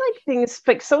 Yeah, I like things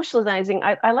like socializing.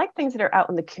 I like things that are out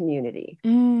in the community,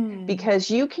 because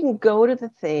you can go to the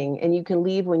thing and you can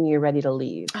leave when you're ready to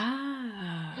leave.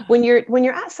 When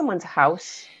you're at someone's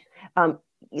house,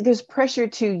 there's pressure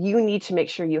you need to make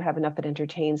sure you have enough that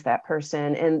entertains that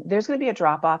person. And there's going to be a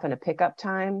drop off and a pickup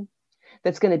time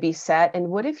that's going to be set. And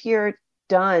what if you're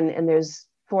done and there's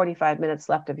 45 minutes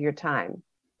left of your time?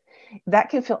 That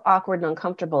can feel awkward and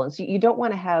uncomfortable. And so you don't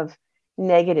want to have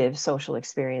negative social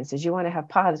experiences. You want to have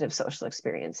positive social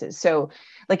experiences. So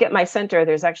like at my center,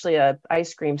 there's actually a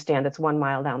ice cream stand that's 1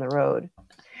 mile down the road.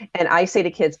 And I say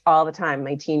to kids all the time,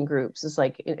 my teen groups is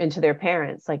like, and to their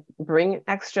parents, like, bring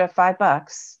extra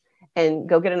 $5 and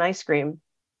go get an ice cream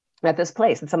at this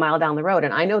place. It's 1 mile down the road.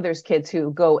 And I know there's kids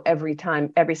who go every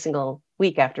single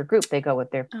week after group, they go with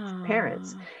their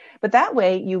parents. But that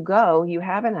way you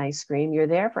have an ice cream, you're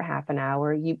there for half an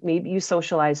hour, maybe you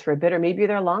socialize for a bit, or maybe you're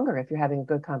there longer if you're having a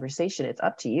good conversation. It's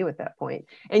up to you at that point.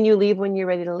 And you leave when you're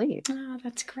ready to leave. Oh,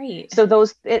 that's great. So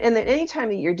and then anytime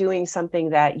that you're doing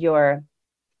something that you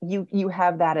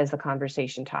have that as a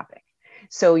conversation topic.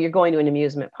 So you're going to an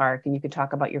amusement park and you can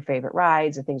talk about your favorite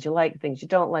rides, the things you like, the things you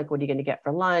don't like. What are you going to get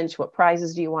for lunch? What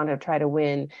prizes do you want to try to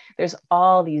win? There's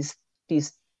all these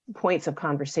points of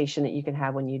conversation that you can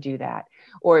have when you do that.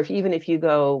 Or even if you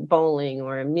go bowling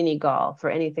or mini golf or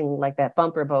anything like that,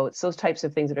 bumper boats, those types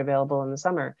of things that are available in the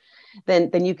summer,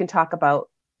 then you can talk about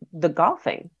the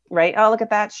golfing, right? Oh, look at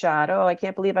that shot. Oh, I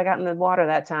can't believe I got in the water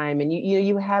that time. And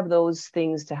you have those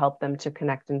things to help them to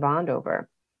connect and bond over.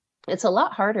 It's a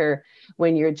lot harder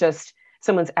when you're just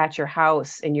someone's at your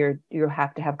house and you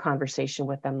have to have conversation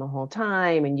with them the whole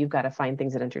time, and you've got to find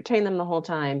things that entertain them the whole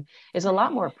time. There's a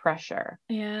lot more pressure.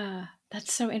 Yeah,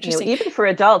 that's so interesting. Even for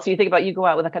adults, you think about, you go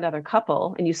out with like another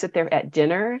couple and you sit there at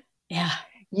dinner. Yeah,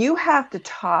 you have to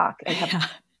talk and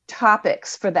have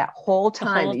topics for that whole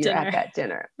time that you're at that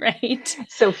dinner. Right.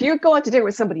 So if you're going to dinner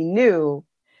with somebody new,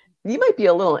 you might be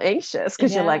a little anxious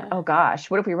because you're like, Yeah. oh gosh,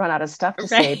 what if we run out of stuff to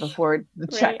say Right. before the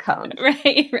check Right. comes?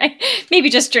 Right. Maybe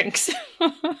just drinks.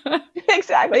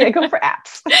 Exactly. I go for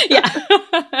apps. Yeah.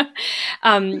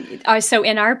 So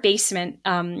in our basement,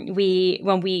 when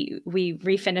we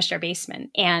refinished our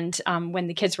basement, and when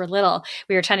the kids were little,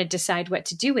 we were trying to decide what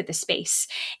to do with the space,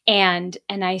 and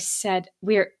I said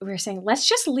we're saying let's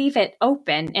just leave it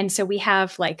open, and so we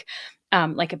have like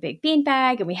a big bean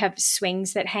bag, and we have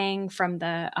swings that hang from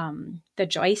the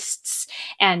joists,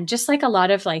 and just like a lot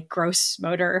of like gross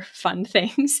motor fun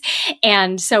things.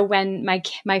 And so when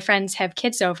my friends have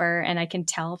kids over, and I can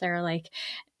tell they're like,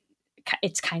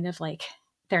 it's kind of like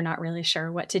they're not really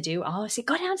sure what to do, I'll say,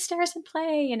 go downstairs and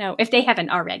play, if they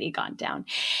haven't already gone down.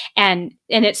 And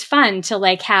it's fun to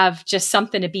like have just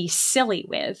something to be silly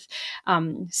with.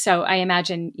 So I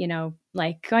imagine,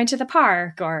 like going to the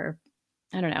park, or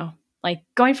I don't know, like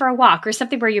going for a walk or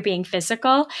something where you're being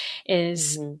physical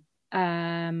is,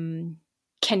 can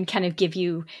kind of give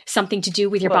you something to do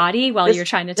with your body while you're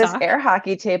trying to talk. This air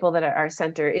hockey table that at our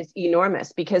center is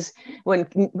enormous, because when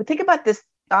we think about this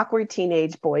awkward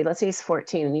teenage boy, let's say he's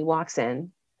 14 and he walks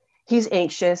in, he's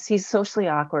anxious, he's socially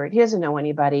awkward, he doesn't know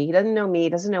anybody, he doesn't know me,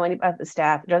 doesn't know any of the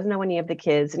staff, doesn't know any of the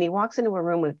kids, and he walks into a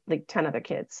room with like 10 other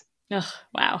kids. Oh,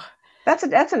 wow. That's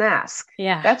an ask.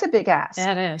 Yeah. That's a big ask.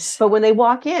 That is. But when they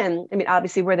walk in, I mean,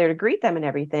 obviously we're there to greet them and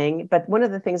everything, but one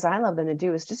of the things I love them to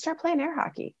do is just start playing air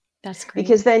hockey. That's great.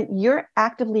 Because then you're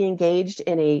actively engaged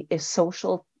in a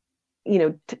social,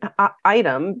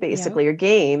 item, basically, or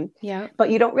game,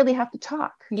 but you don't really have to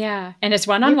talk. Yeah. And it's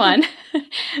one-on-one.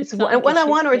 It's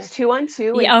one-on-one, or it's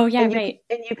 2-on-2. Right.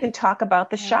 And you can talk about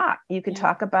the shot. You can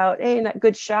talk about, hey, that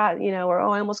good shot, or,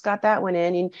 oh, I almost got that one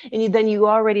in. And then you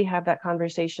already have that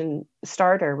conversation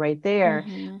starter right there,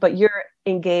 but you're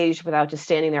engaged without just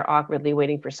standing there awkwardly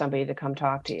waiting for somebody to come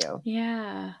talk to you.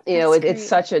 Yeah. It's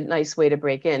such a nice way to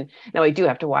break in. Now, I do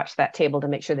have to watch that table to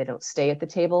make sure they don't stay at the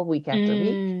table week after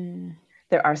week.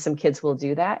 There are some kids who will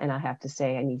do that, and I have to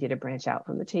say, I need you to branch out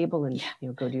from the table and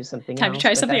go do something else. Time to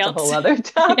try something else. That's a whole other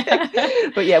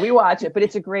topic. But we watch it. But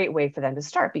it's a great way for them to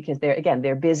start, because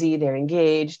they're busy, they're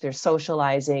engaged, they're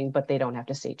socializing, but they don't have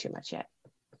to say too much yet.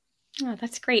 Oh,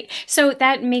 that's great. So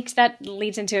that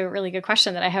leads into a really good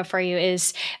question that I have for you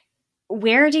is,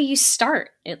 where do you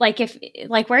start?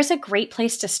 Where's a great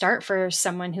place to start for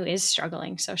someone who is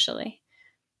struggling socially?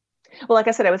 Well, like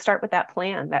I said, I would start with that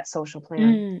plan, that social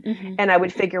plan, and I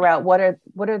would figure out what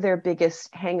are their biggest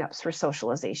hangups for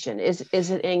socialization. Is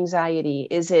it anxiety?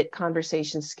 Is it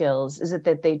conversation skills? Is it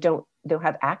that they don't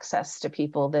have access to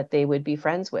people that they would be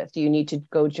friends with? Do you need to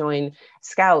go join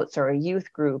scouts or a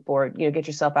youth group, or get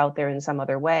yourself out there in some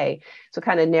other way? So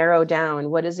kind of narrow down,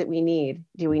 what is it we need?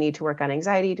 Do we need to work on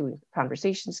anxiety? Do we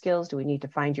conversation skills? Do we need to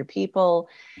find your people?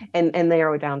 And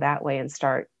narrow down that way and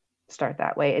start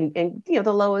that way, and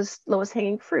the lowest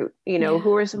hanging fruit,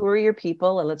 who are your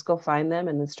people, and let's go find them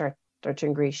and then start to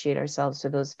ingratiate ourselves to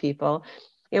those people.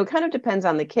 It kind of depends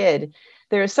on the kid.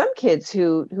 There are some kids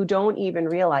who don't even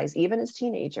realize, even as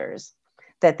teenagers,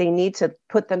 that they need to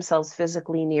put themselves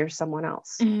physically near someone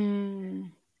else.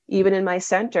 Even in my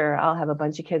center, I'll have a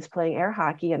bunch of kids playing air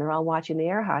hockey, and they're all watching the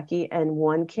air hockey, and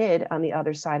one kid on the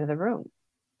other side of the room.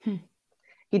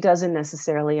 He doesn't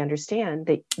necessarily understand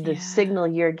that the signal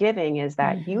you're giving is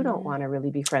that you don't want to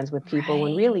really be friends with people,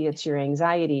 when really it's your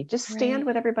anxiety. Just stand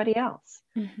with everybody else.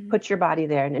 Put your body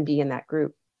there and be in that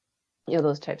group,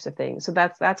 those types of things. So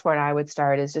that's where I would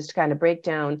start, is just to kind of break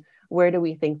down, where do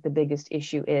we think the biggest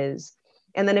issue is?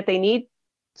 And then if they need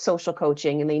social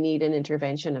coaching and they need an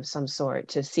intervention of some sort,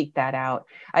 to seek that out.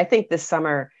 I think this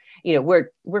summer,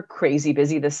 we're crazy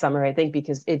busy this summer, I think,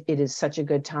 because it is such a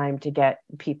good time to get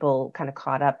people kind of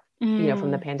caught up, from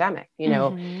the pandemic.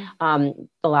 A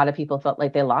lot of people felt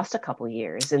like they lost a couple of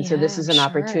years. And so this is an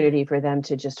opportunity for them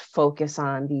to just focus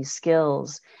on these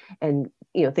skills and,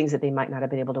 things that they might not have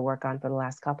been able to work on for the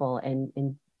last couple,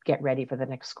 and get ready for the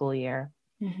next school year.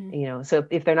 So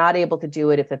if they're not able to do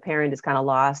it, if the parent is kind of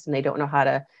lost and they don't know how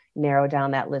to narrow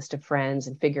down that list of friends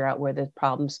and figure out where the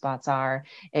problem spots are,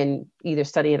 and either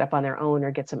study it up on their own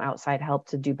or get some outside help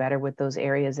to do better with those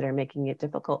areas that are making it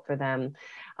difficult for them,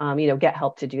 get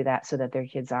help to do that so that their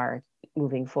kids are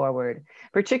moving forward.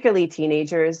 Particularly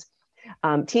teenagers.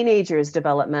 Teenagers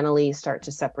developmentally start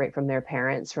to separate from their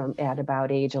parents at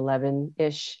about age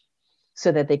 11-ish, so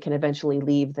that they can eventually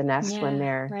leave the nest when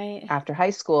they're after high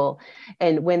school.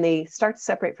 And when they start to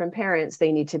separate from parents,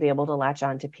 they need to be able to latch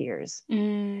on to peers.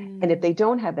 And if they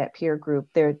don't have that peer group,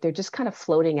 they're just kind of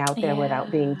floating out there without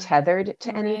being tethered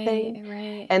to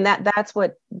anything. And that's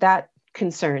what that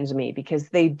concerns me, because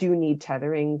they do need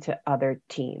tethering to other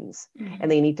teens, and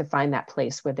they need to find that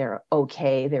place where they're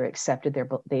okay, they're accepted,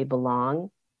 they belong.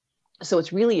 So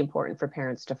it's really important for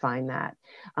parents to find that.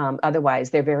 Otherwise,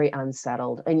 they're very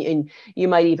unsettled. And you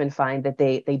might even find that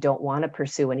they don't want to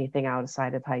pursue anything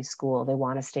outside of high school. They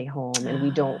want to stay home. And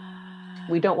we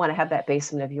don't want to have that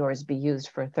basement of yours be used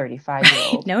for a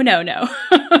 35-year-old. No.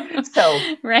 So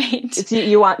right. It's,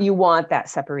 you want that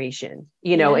separation,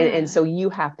 and so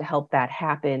you have to help that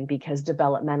happen, because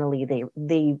developmentally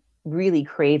they really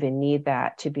crave and need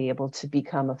that to be able to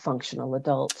become a functional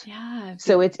adult. Yeah.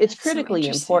 So it's critically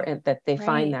important that they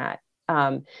find that.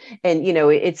 And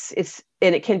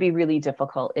it can be really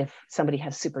difficult if somebody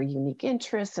has super unique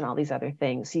interests and all these other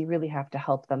things. You really have to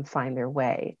help them find their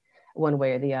way one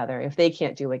way or the other. If they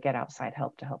can't do it, get outside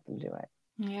help to help them do it.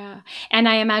 Yeah. And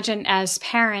I imagine as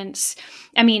parents,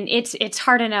 I mean, it's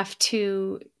hard enough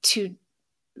to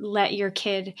let your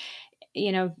kid,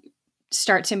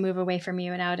 start to move away from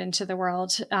you and out into the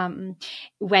world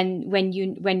when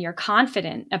you're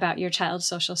confident about your child's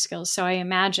social skills. So I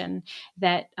imagine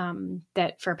that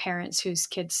that for parents whose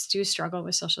kids do struggle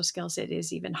with social skills, it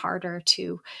is even harder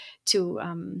to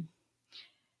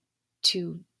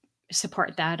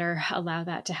support that or allow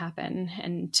that to happen,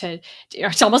 and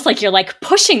it's almost like you're like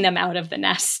pushing them out of the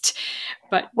nest.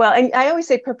 But and I always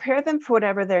say prepare them for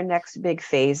whatever their next big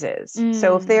phase is.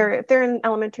 So if they're in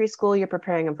elementary school, you're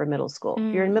preparing them for middle school.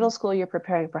 You're in middle school, you're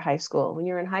preparing for high school. When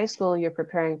you're in high school, you're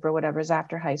preparing for whatever's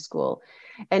after high school.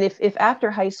 And if after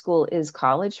high school is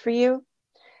college for you,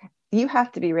 you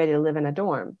have to be ready to live in a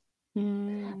dorm.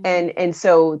 And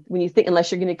so when you think,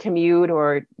 unless you're going to commute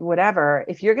or whatever,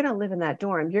 if you're going to live in that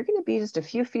dorm, you're going to be just a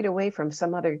few feet away from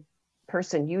some other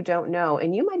person you don't know.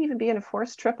 And you might even be in a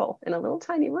forced triple in a little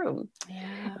tiny room.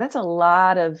 Yeah. That's a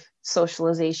lot of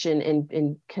socialization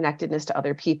and connectedness to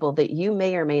other people that you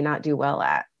may or may not do well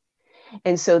at.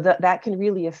 And so that can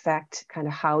really affect kind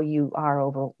of how you are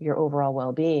over your overall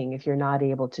well-being if you're not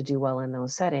able to do well in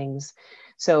those settings.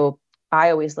 So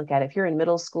I always look at it, if you're in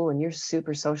middle school and you're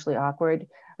super socially awkward,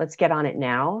 let's get on it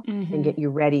now and get you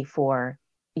ready for,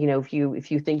 if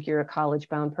you think you're a college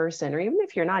bound person, or even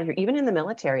if you're not, you're even in the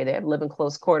military, they live in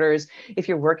close quarters. If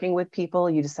you're working with people,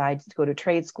 you decide to go to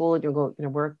trade school, you'll go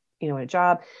work, a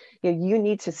job, you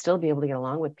need to still be able to get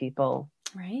along with people.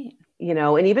 Right.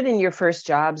 And even in your first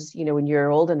jobs, when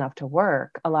you're old enough to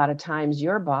work, a lot of times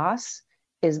your boss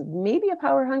is maybe a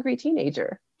power hungry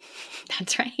teenager.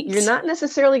 That's right. You're not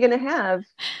necessarily going to have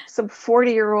some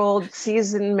 40-year-old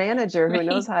seasoned manager who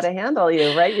knows how to handle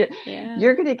you, right?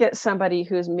 You're going to get somebody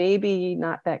who's maybe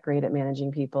not that great at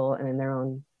managing people and in their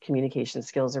own communication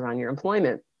skills around your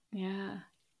employment. Yeah.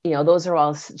 Those are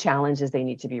all challenges they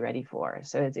need to be ready for.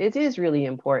 So it is really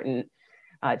important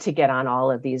to get on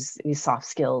all of these soft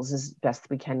skills as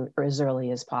best we can, or as early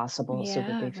as possible, so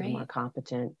that they feel more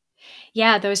competent.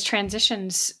 Yeah, those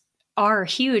transitions are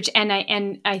huge, and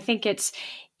I think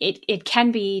it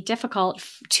can be difficult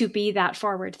to be that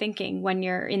forward thinking when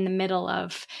you're in the middle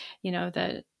of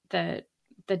the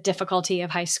difficulty of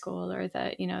high school, or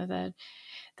the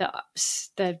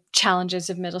challenges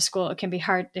of middle school. It can be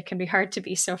hard to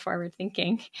be so forward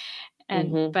thinking.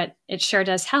 And but it sure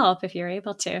does help if you're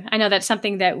able to. I know that's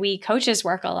something that we coaches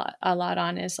work a lot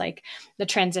on, is like the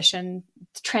transitions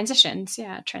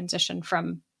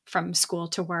from school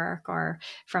to work, or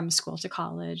from school to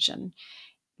college, and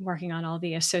working on all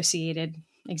the associated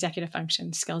executive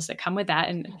function skills that come with that.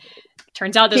 And it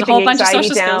turns out there's a whole bunch of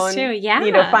social skills too.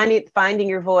 Yeah. Finding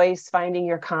your voice, finding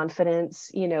your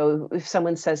confidence, if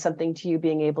someone says something to you,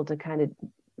 being able to kind of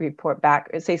report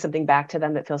back, say something back to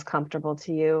them that feels comfortable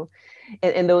to you.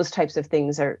 And those types of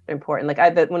things are important. Like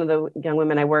one of the young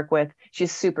women I work with,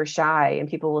 she's super shy, and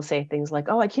people will say things like,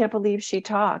 "Oh, I can't believe she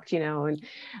talked," and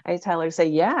I tell her to say,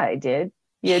 "Yeah, I did."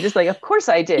 Just like, "Of course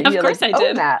I did." Of course I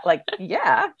did. That, like,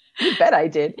 yeah, you bet I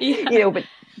did. But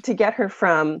to get her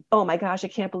from, "Oh my gosh, I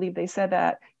can't believe they said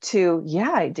that," to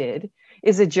 "Yeah, I did,"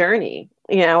 is a journey.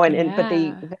 But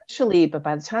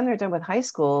by the time they're done with high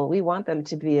school, we want them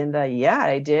to be in the "yeah,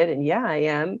 I did," and "yeah, I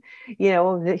am,"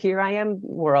 "here I am"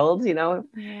 world,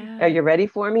 "Are you ready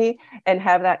for me?" And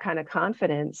have that kind of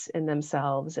confidence in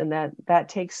themselves. And that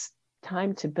takes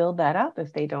time to build that up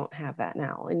if they don't have that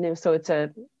now. And so it's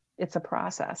a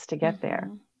process to get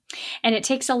there. And it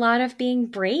takes a lot of being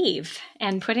brave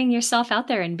and putting yourself out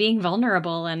there and being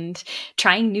vulnerable and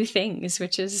trying new things,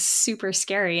 which is super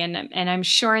scary. And I'm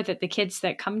sure that the kids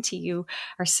that come to you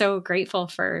are so grateful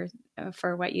for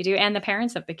what you do, and the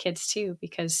parents of the kids too,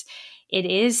 because it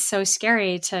is so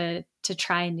scary to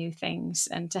try new things,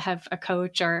 and to have a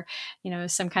coach or,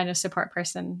 some kind of support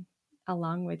person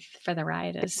along with for the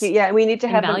ride is yeah, we need to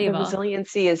have the invaluable.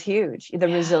 resiliency is huge. The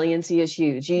Yeah. resiliency is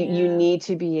huge. You Yeah. need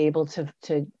to be able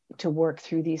to work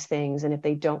through these things. And if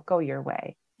they don't go your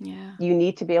way, Yeah. you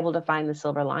need to be able to find the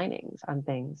silver linings on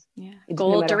things. Yeah. No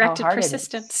Goal matter how directed hard it is.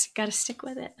 persistence. Got to stick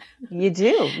with it. You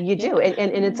do. Yeah.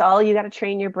 And it's all, you got to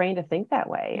train your brain to think that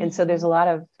way. And so there's Mhm. a lot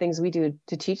of things we do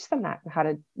to teach them that, how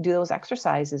to do those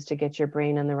exercises to get your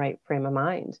brain in the right frame of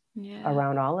mind Yeah.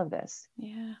 around all of this.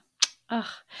 Yeah. Ugh.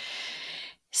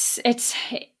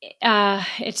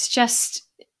 It's just,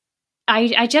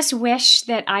 I just wish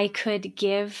that I could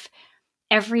give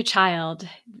every child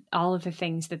all of the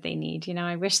things that they need. You know,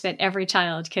 I wish that every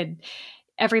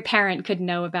parent could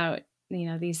know about, you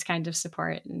know, these kinds of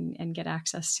support and get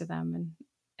access to them. And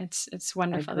it's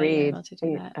wonderful that you're able to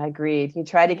do that. Agreed. You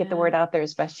try to get the Yeah. word out there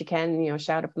as best you can, you know,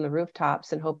 shout it from the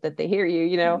rooftops and hope that they hear you,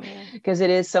 you know, Yeah. because it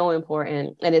is so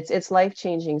important and it's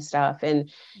life-changing stuff.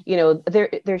 And, you know,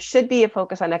 there should be a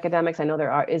focus on academics. I know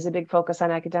is a big focus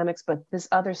on academics, but this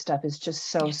other stuff is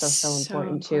just so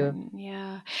important too.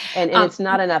 Yeah. And it's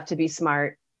not enough to be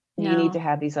smart. No. You need to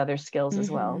have these other skills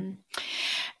as well.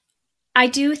 I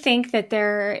do think that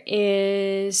there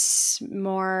is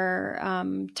more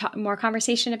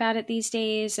conversation about it these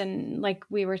days, and like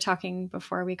we were talking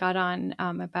before we got on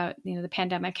about, you know, the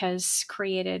pandemic has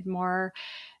created more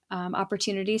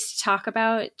opportunities to talk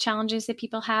about challenges that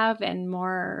people have, and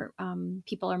more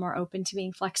people are more open to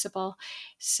being flexible.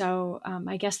 So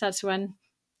I guess that's one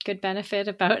good benefit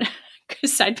about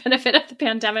side benefit of the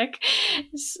pandemic,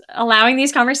 is allowing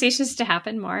these conversations to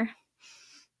happen more.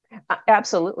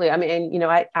 Absolutely. I mean, you know,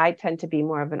 I tend to be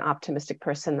more of an optimistic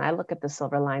person. I look at the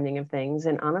silver lining of things.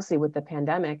 And honestly, with the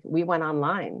pandemic, we went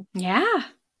online. Yeah.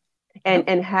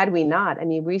 And had we not, I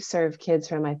mean, we serve kids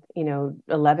from,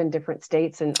 11 different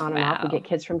states and on and off. We get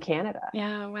kids from Canada.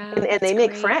 Yeah, wow. And they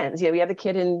make friends. You know, we have a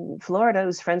kid in Florida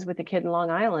who's friends with a kid in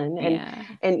Long Island.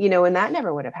 And that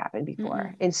never would have happened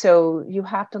before. And so you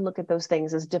have to look at those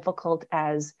things, as difficult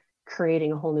as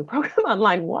creating a whole new program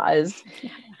online was,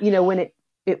 when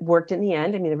it worked in the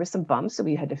end. I mean, there were some bumps, so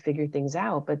we had to figure things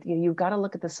out, but you've got to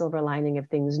look at the silver lining of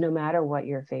things, no matter what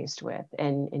you're faced with,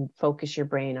 and focus your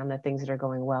brain on the things that are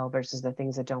going well versus the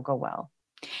things that don't go well.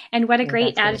 And what a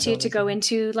great attitude to go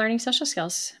into learning social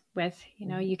skills with. You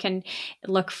know, you can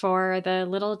look for the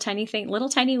little tiny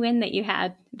win that you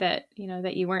had that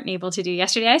you weren't able to do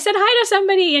yesterday. I said hi to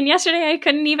somebody, and yesterday I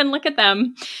couldn't even look at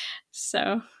them.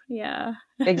 So yeah.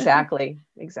 Exactly.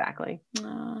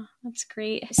 Oh, that's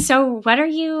great. So what are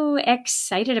you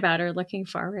excited about or looking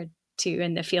forward to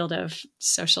in the field of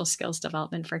social skills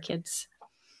development for kids?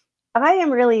 I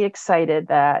am really excited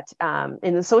that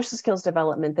in the social skills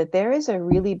development, that there is a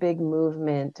really big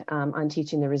movement on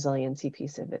teaching the resiliency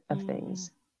piece of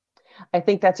things. I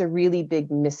think that's a really big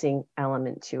missing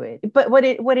element to it. But what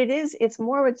it is, it's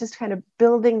more with just kind of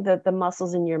building the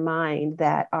muscles in your mind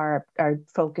that are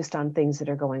focused on things that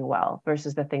are going well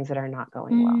versus the things that are not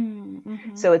going well.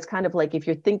 So it's kind of like if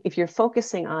you're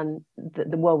focusing on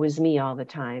the woe is me all the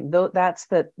time, though, that's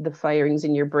the firings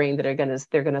in your brain that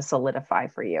they're gonna solidify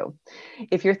for you.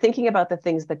 If you're thinking about the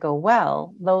things that go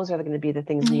well, those are going to be the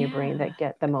things in your brain that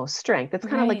get the most strength. It's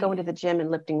kind of like going to the gym and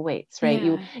lifting weights, right?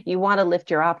 Yeah. You want to lift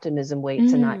your optimism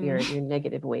weights and not your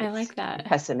negative weights. I like that.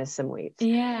 Pessimism weights.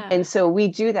 Yeah. And so we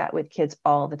do that with kids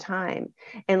all the time.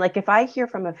 And like, if I hear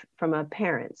from a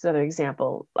parent, so another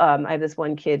example, I have this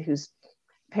one kid whose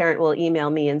parent will email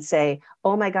me and say,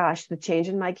 oh my gosh, the change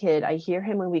in my kid. I hear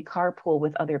him when we carpool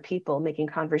with other people, making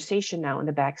conversation now in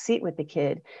the back seat with the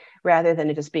kid, rather than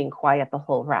it just being quiet the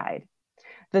whole ride.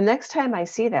 The next time I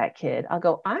see that kid, I'll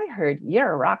go, I heard you're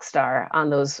a rock star on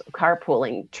those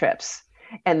carpooling trips,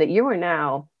 and that you are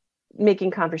now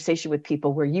making conversation with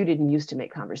people where you didn't used to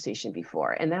make conversation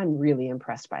before. And I'm really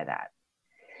impressed by that.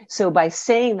 So by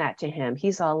saying that to him,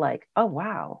 he's all like, oh,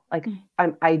 wow. Like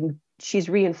she's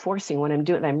reinforcing what I'm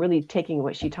doing. I'm really taking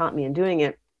what she taught me and doing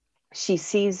it. She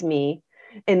sees me,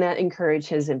 and that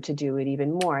encourages him to do it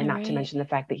even more, not to mention the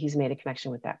fact that he's made a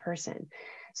connection with that person.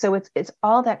 So it's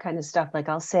all that kind of stuff. Like,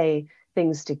 I'll say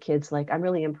things to kids like, I'm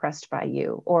really impressed by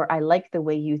you, or I like the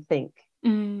way you think.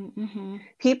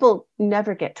 People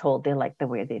never get told they like the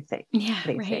way they think.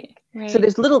 Think. So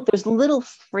there's little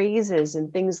phrases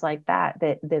and things like that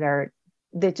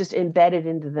just embedded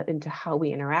into how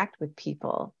we interact with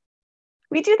people.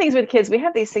 We do things with kids. We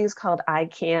have these things called I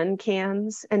can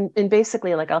cans. And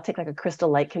basically, like, I'll take like a Crystal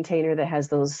Light container that has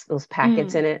those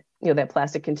packets in it, that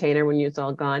plastic container when it's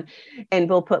all gone. And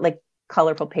we'll put like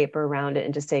colorful paper around it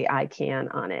and just say I can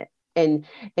on it. And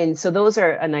so those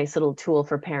are a nice little tool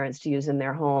for parents to use in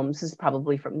their homes. This is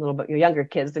probably from a little bit your younger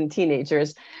kids than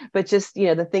teenagers, but just,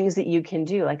 the things that you can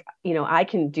do, like, I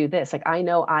can do this. Like, I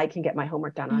know I can get my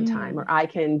homework done on time, or I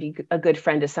can be a good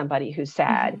friend to somebody who's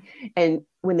sad. And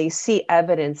when they see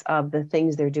evidence of the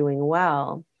things they're doing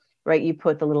well, right, you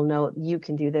put the little note, you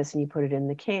can do this, and you put it in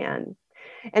the can.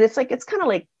 And it's kind of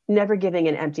like never giving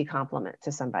an empty compliment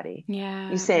to somebody. Yeah.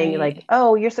 You're saying like,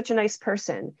 oh, you're such a nice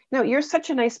person. No, you're such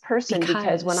a nice person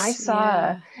because when I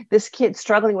saw this kid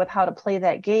struggling with how to play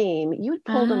that game, you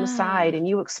pulled him aside and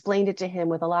you explained it to him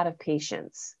with a lot of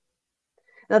patience.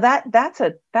 Now that's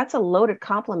a loaded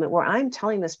compliment where I'm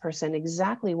telling this person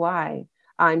exactly why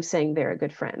I'm saying they're a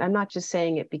good friend. I'm not just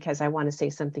saying it because I want to say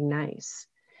something nice.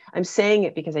 I'm saying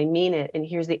it because I mean it. And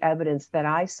here's the evidence that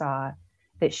I saw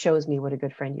that shows me what a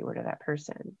good friend you were to that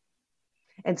person.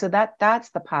 And so that's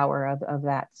the power of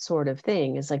that sort of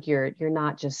thing, is like you're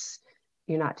not just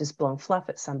blowing fluff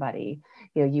at somebody.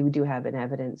 You do have an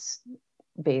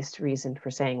evidence-based reason for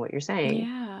saying what you're saying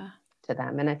to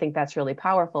them. And I think that's really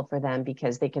powerful for them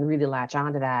because they can really latch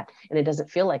onto that, and it doesn't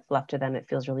feel like fluff to them. It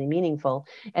feels really meaningful.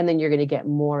 And then you're going to get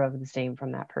more of the same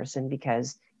from that person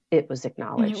because it was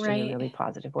acknowledged in a really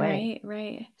positive way.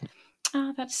 Right.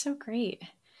 Oh, that's so great.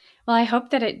 Well, I hope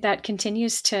that that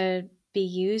continues to be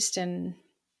used in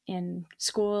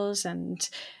schools and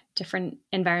different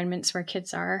environments where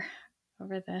kids are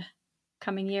over the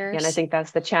coming years. And I think that's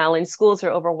the challenge. Schools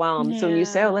are overwhelmed. So when you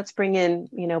say, let's bring in,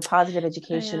 positive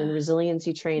education and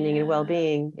resiliency training and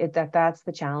well-being, that's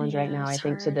the challenge right now. I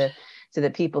think to the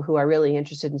people who are really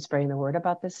interested in spreading the word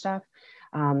about this stuff.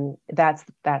 That's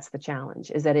the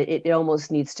challenge, is that it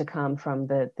almost needs to come from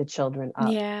the children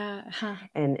up.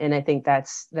 And I think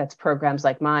that's programs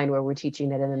like mine where we're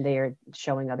teaching it, and then they are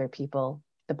showing other people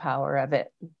the power of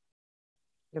it.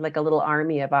 You're like a little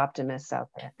army of optimists out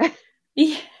there.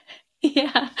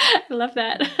 Yeah, I love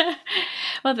that.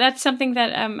 Well, that's something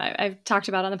that I've talked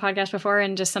about on the podcast before,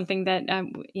 and just something that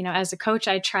as a coach,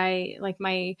 I try, like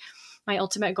my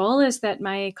ultimate goal is that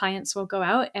my clients will go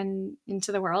out and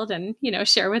into the world and,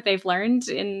 share what they've learned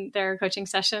in their coaching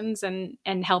sessions and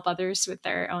help others with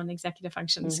their own executive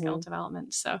function skill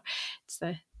development. So it's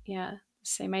the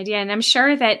same idea. And I'm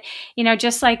sure that,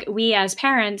 just like we as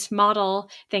parents model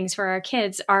things for our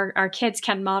kids, our kids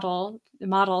can model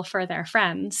for their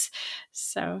friends.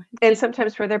 So, and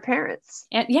sometimes for their parents.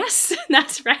 And yes,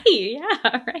 that's right.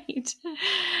 Yeah, right.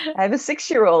 I have a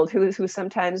 6-year-old who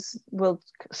sometimes will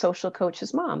social coach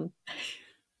his mom.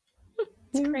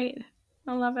 That's great.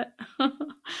 I love it.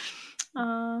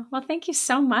 Well, thank you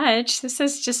so much. This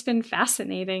has just been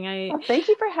fascinating. Thank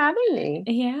you for having me.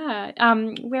 Yeah.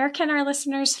 Where can our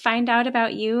listeners find out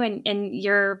about you? And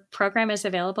your program is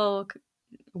available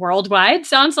worldwide,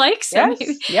 sounds like. So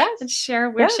yes. Share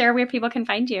where people can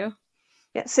find you.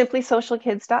 Yeah,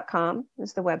 simplysocialkids.com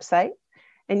is the website.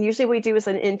 And usually what we do is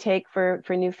an intake for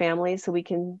new families, so we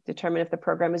can determine if the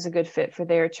program is a good fit for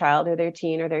their child or their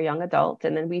teen or their young adult.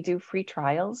 And then we do free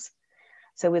trials.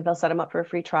 So they'll set them up for a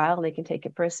free trial, and they can take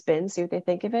it for a spin, see what they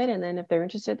think of it. And then if they're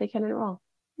interested, they can enroll.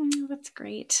 That's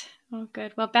great. Oh,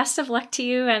 good. Well, best of luck to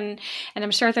you. And I'm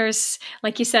sure there's,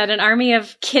 like you said, an army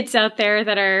of kids out there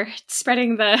that are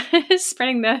spreading the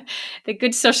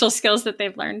good social skills that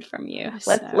they've learned from you.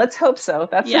 Let's hope so.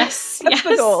 That's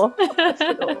the goal. That's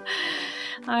the goal.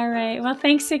 All right. Well,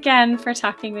 thanks again for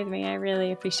talking with me. I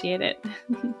really appreciate it.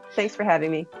 Thanks for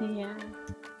having me. Yeah.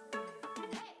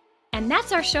 And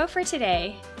that's our show for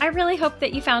today. I really hope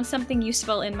that you found something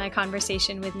useful in my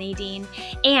conversation with Nadine,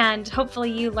 and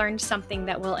hopefully you learned something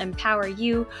that will empower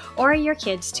you or your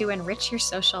kids to enrich your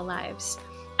social lives.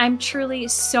 I'm truly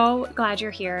so glad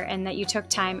you're here and that you took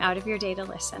time out of your day to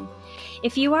listen.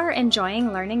 If you are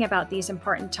enjoying learning about these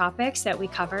important topics that we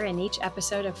cover in each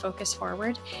episode of Focus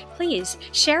Forward, please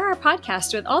share our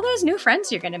podcast with all those new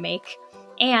friends you're going to make.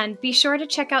 And be sure to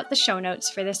check out the show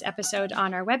notes for this episode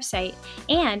on our website.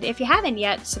 And if you haven't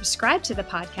yet, subscribe to the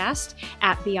podcast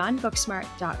at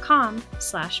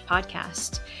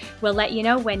beyondbooksmart.com/podcast. We'll let you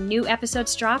know when new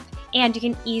episodes drop, and you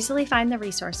can easily find the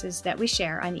resources that we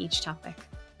share on each topic.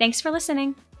 Thanks for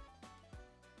listening.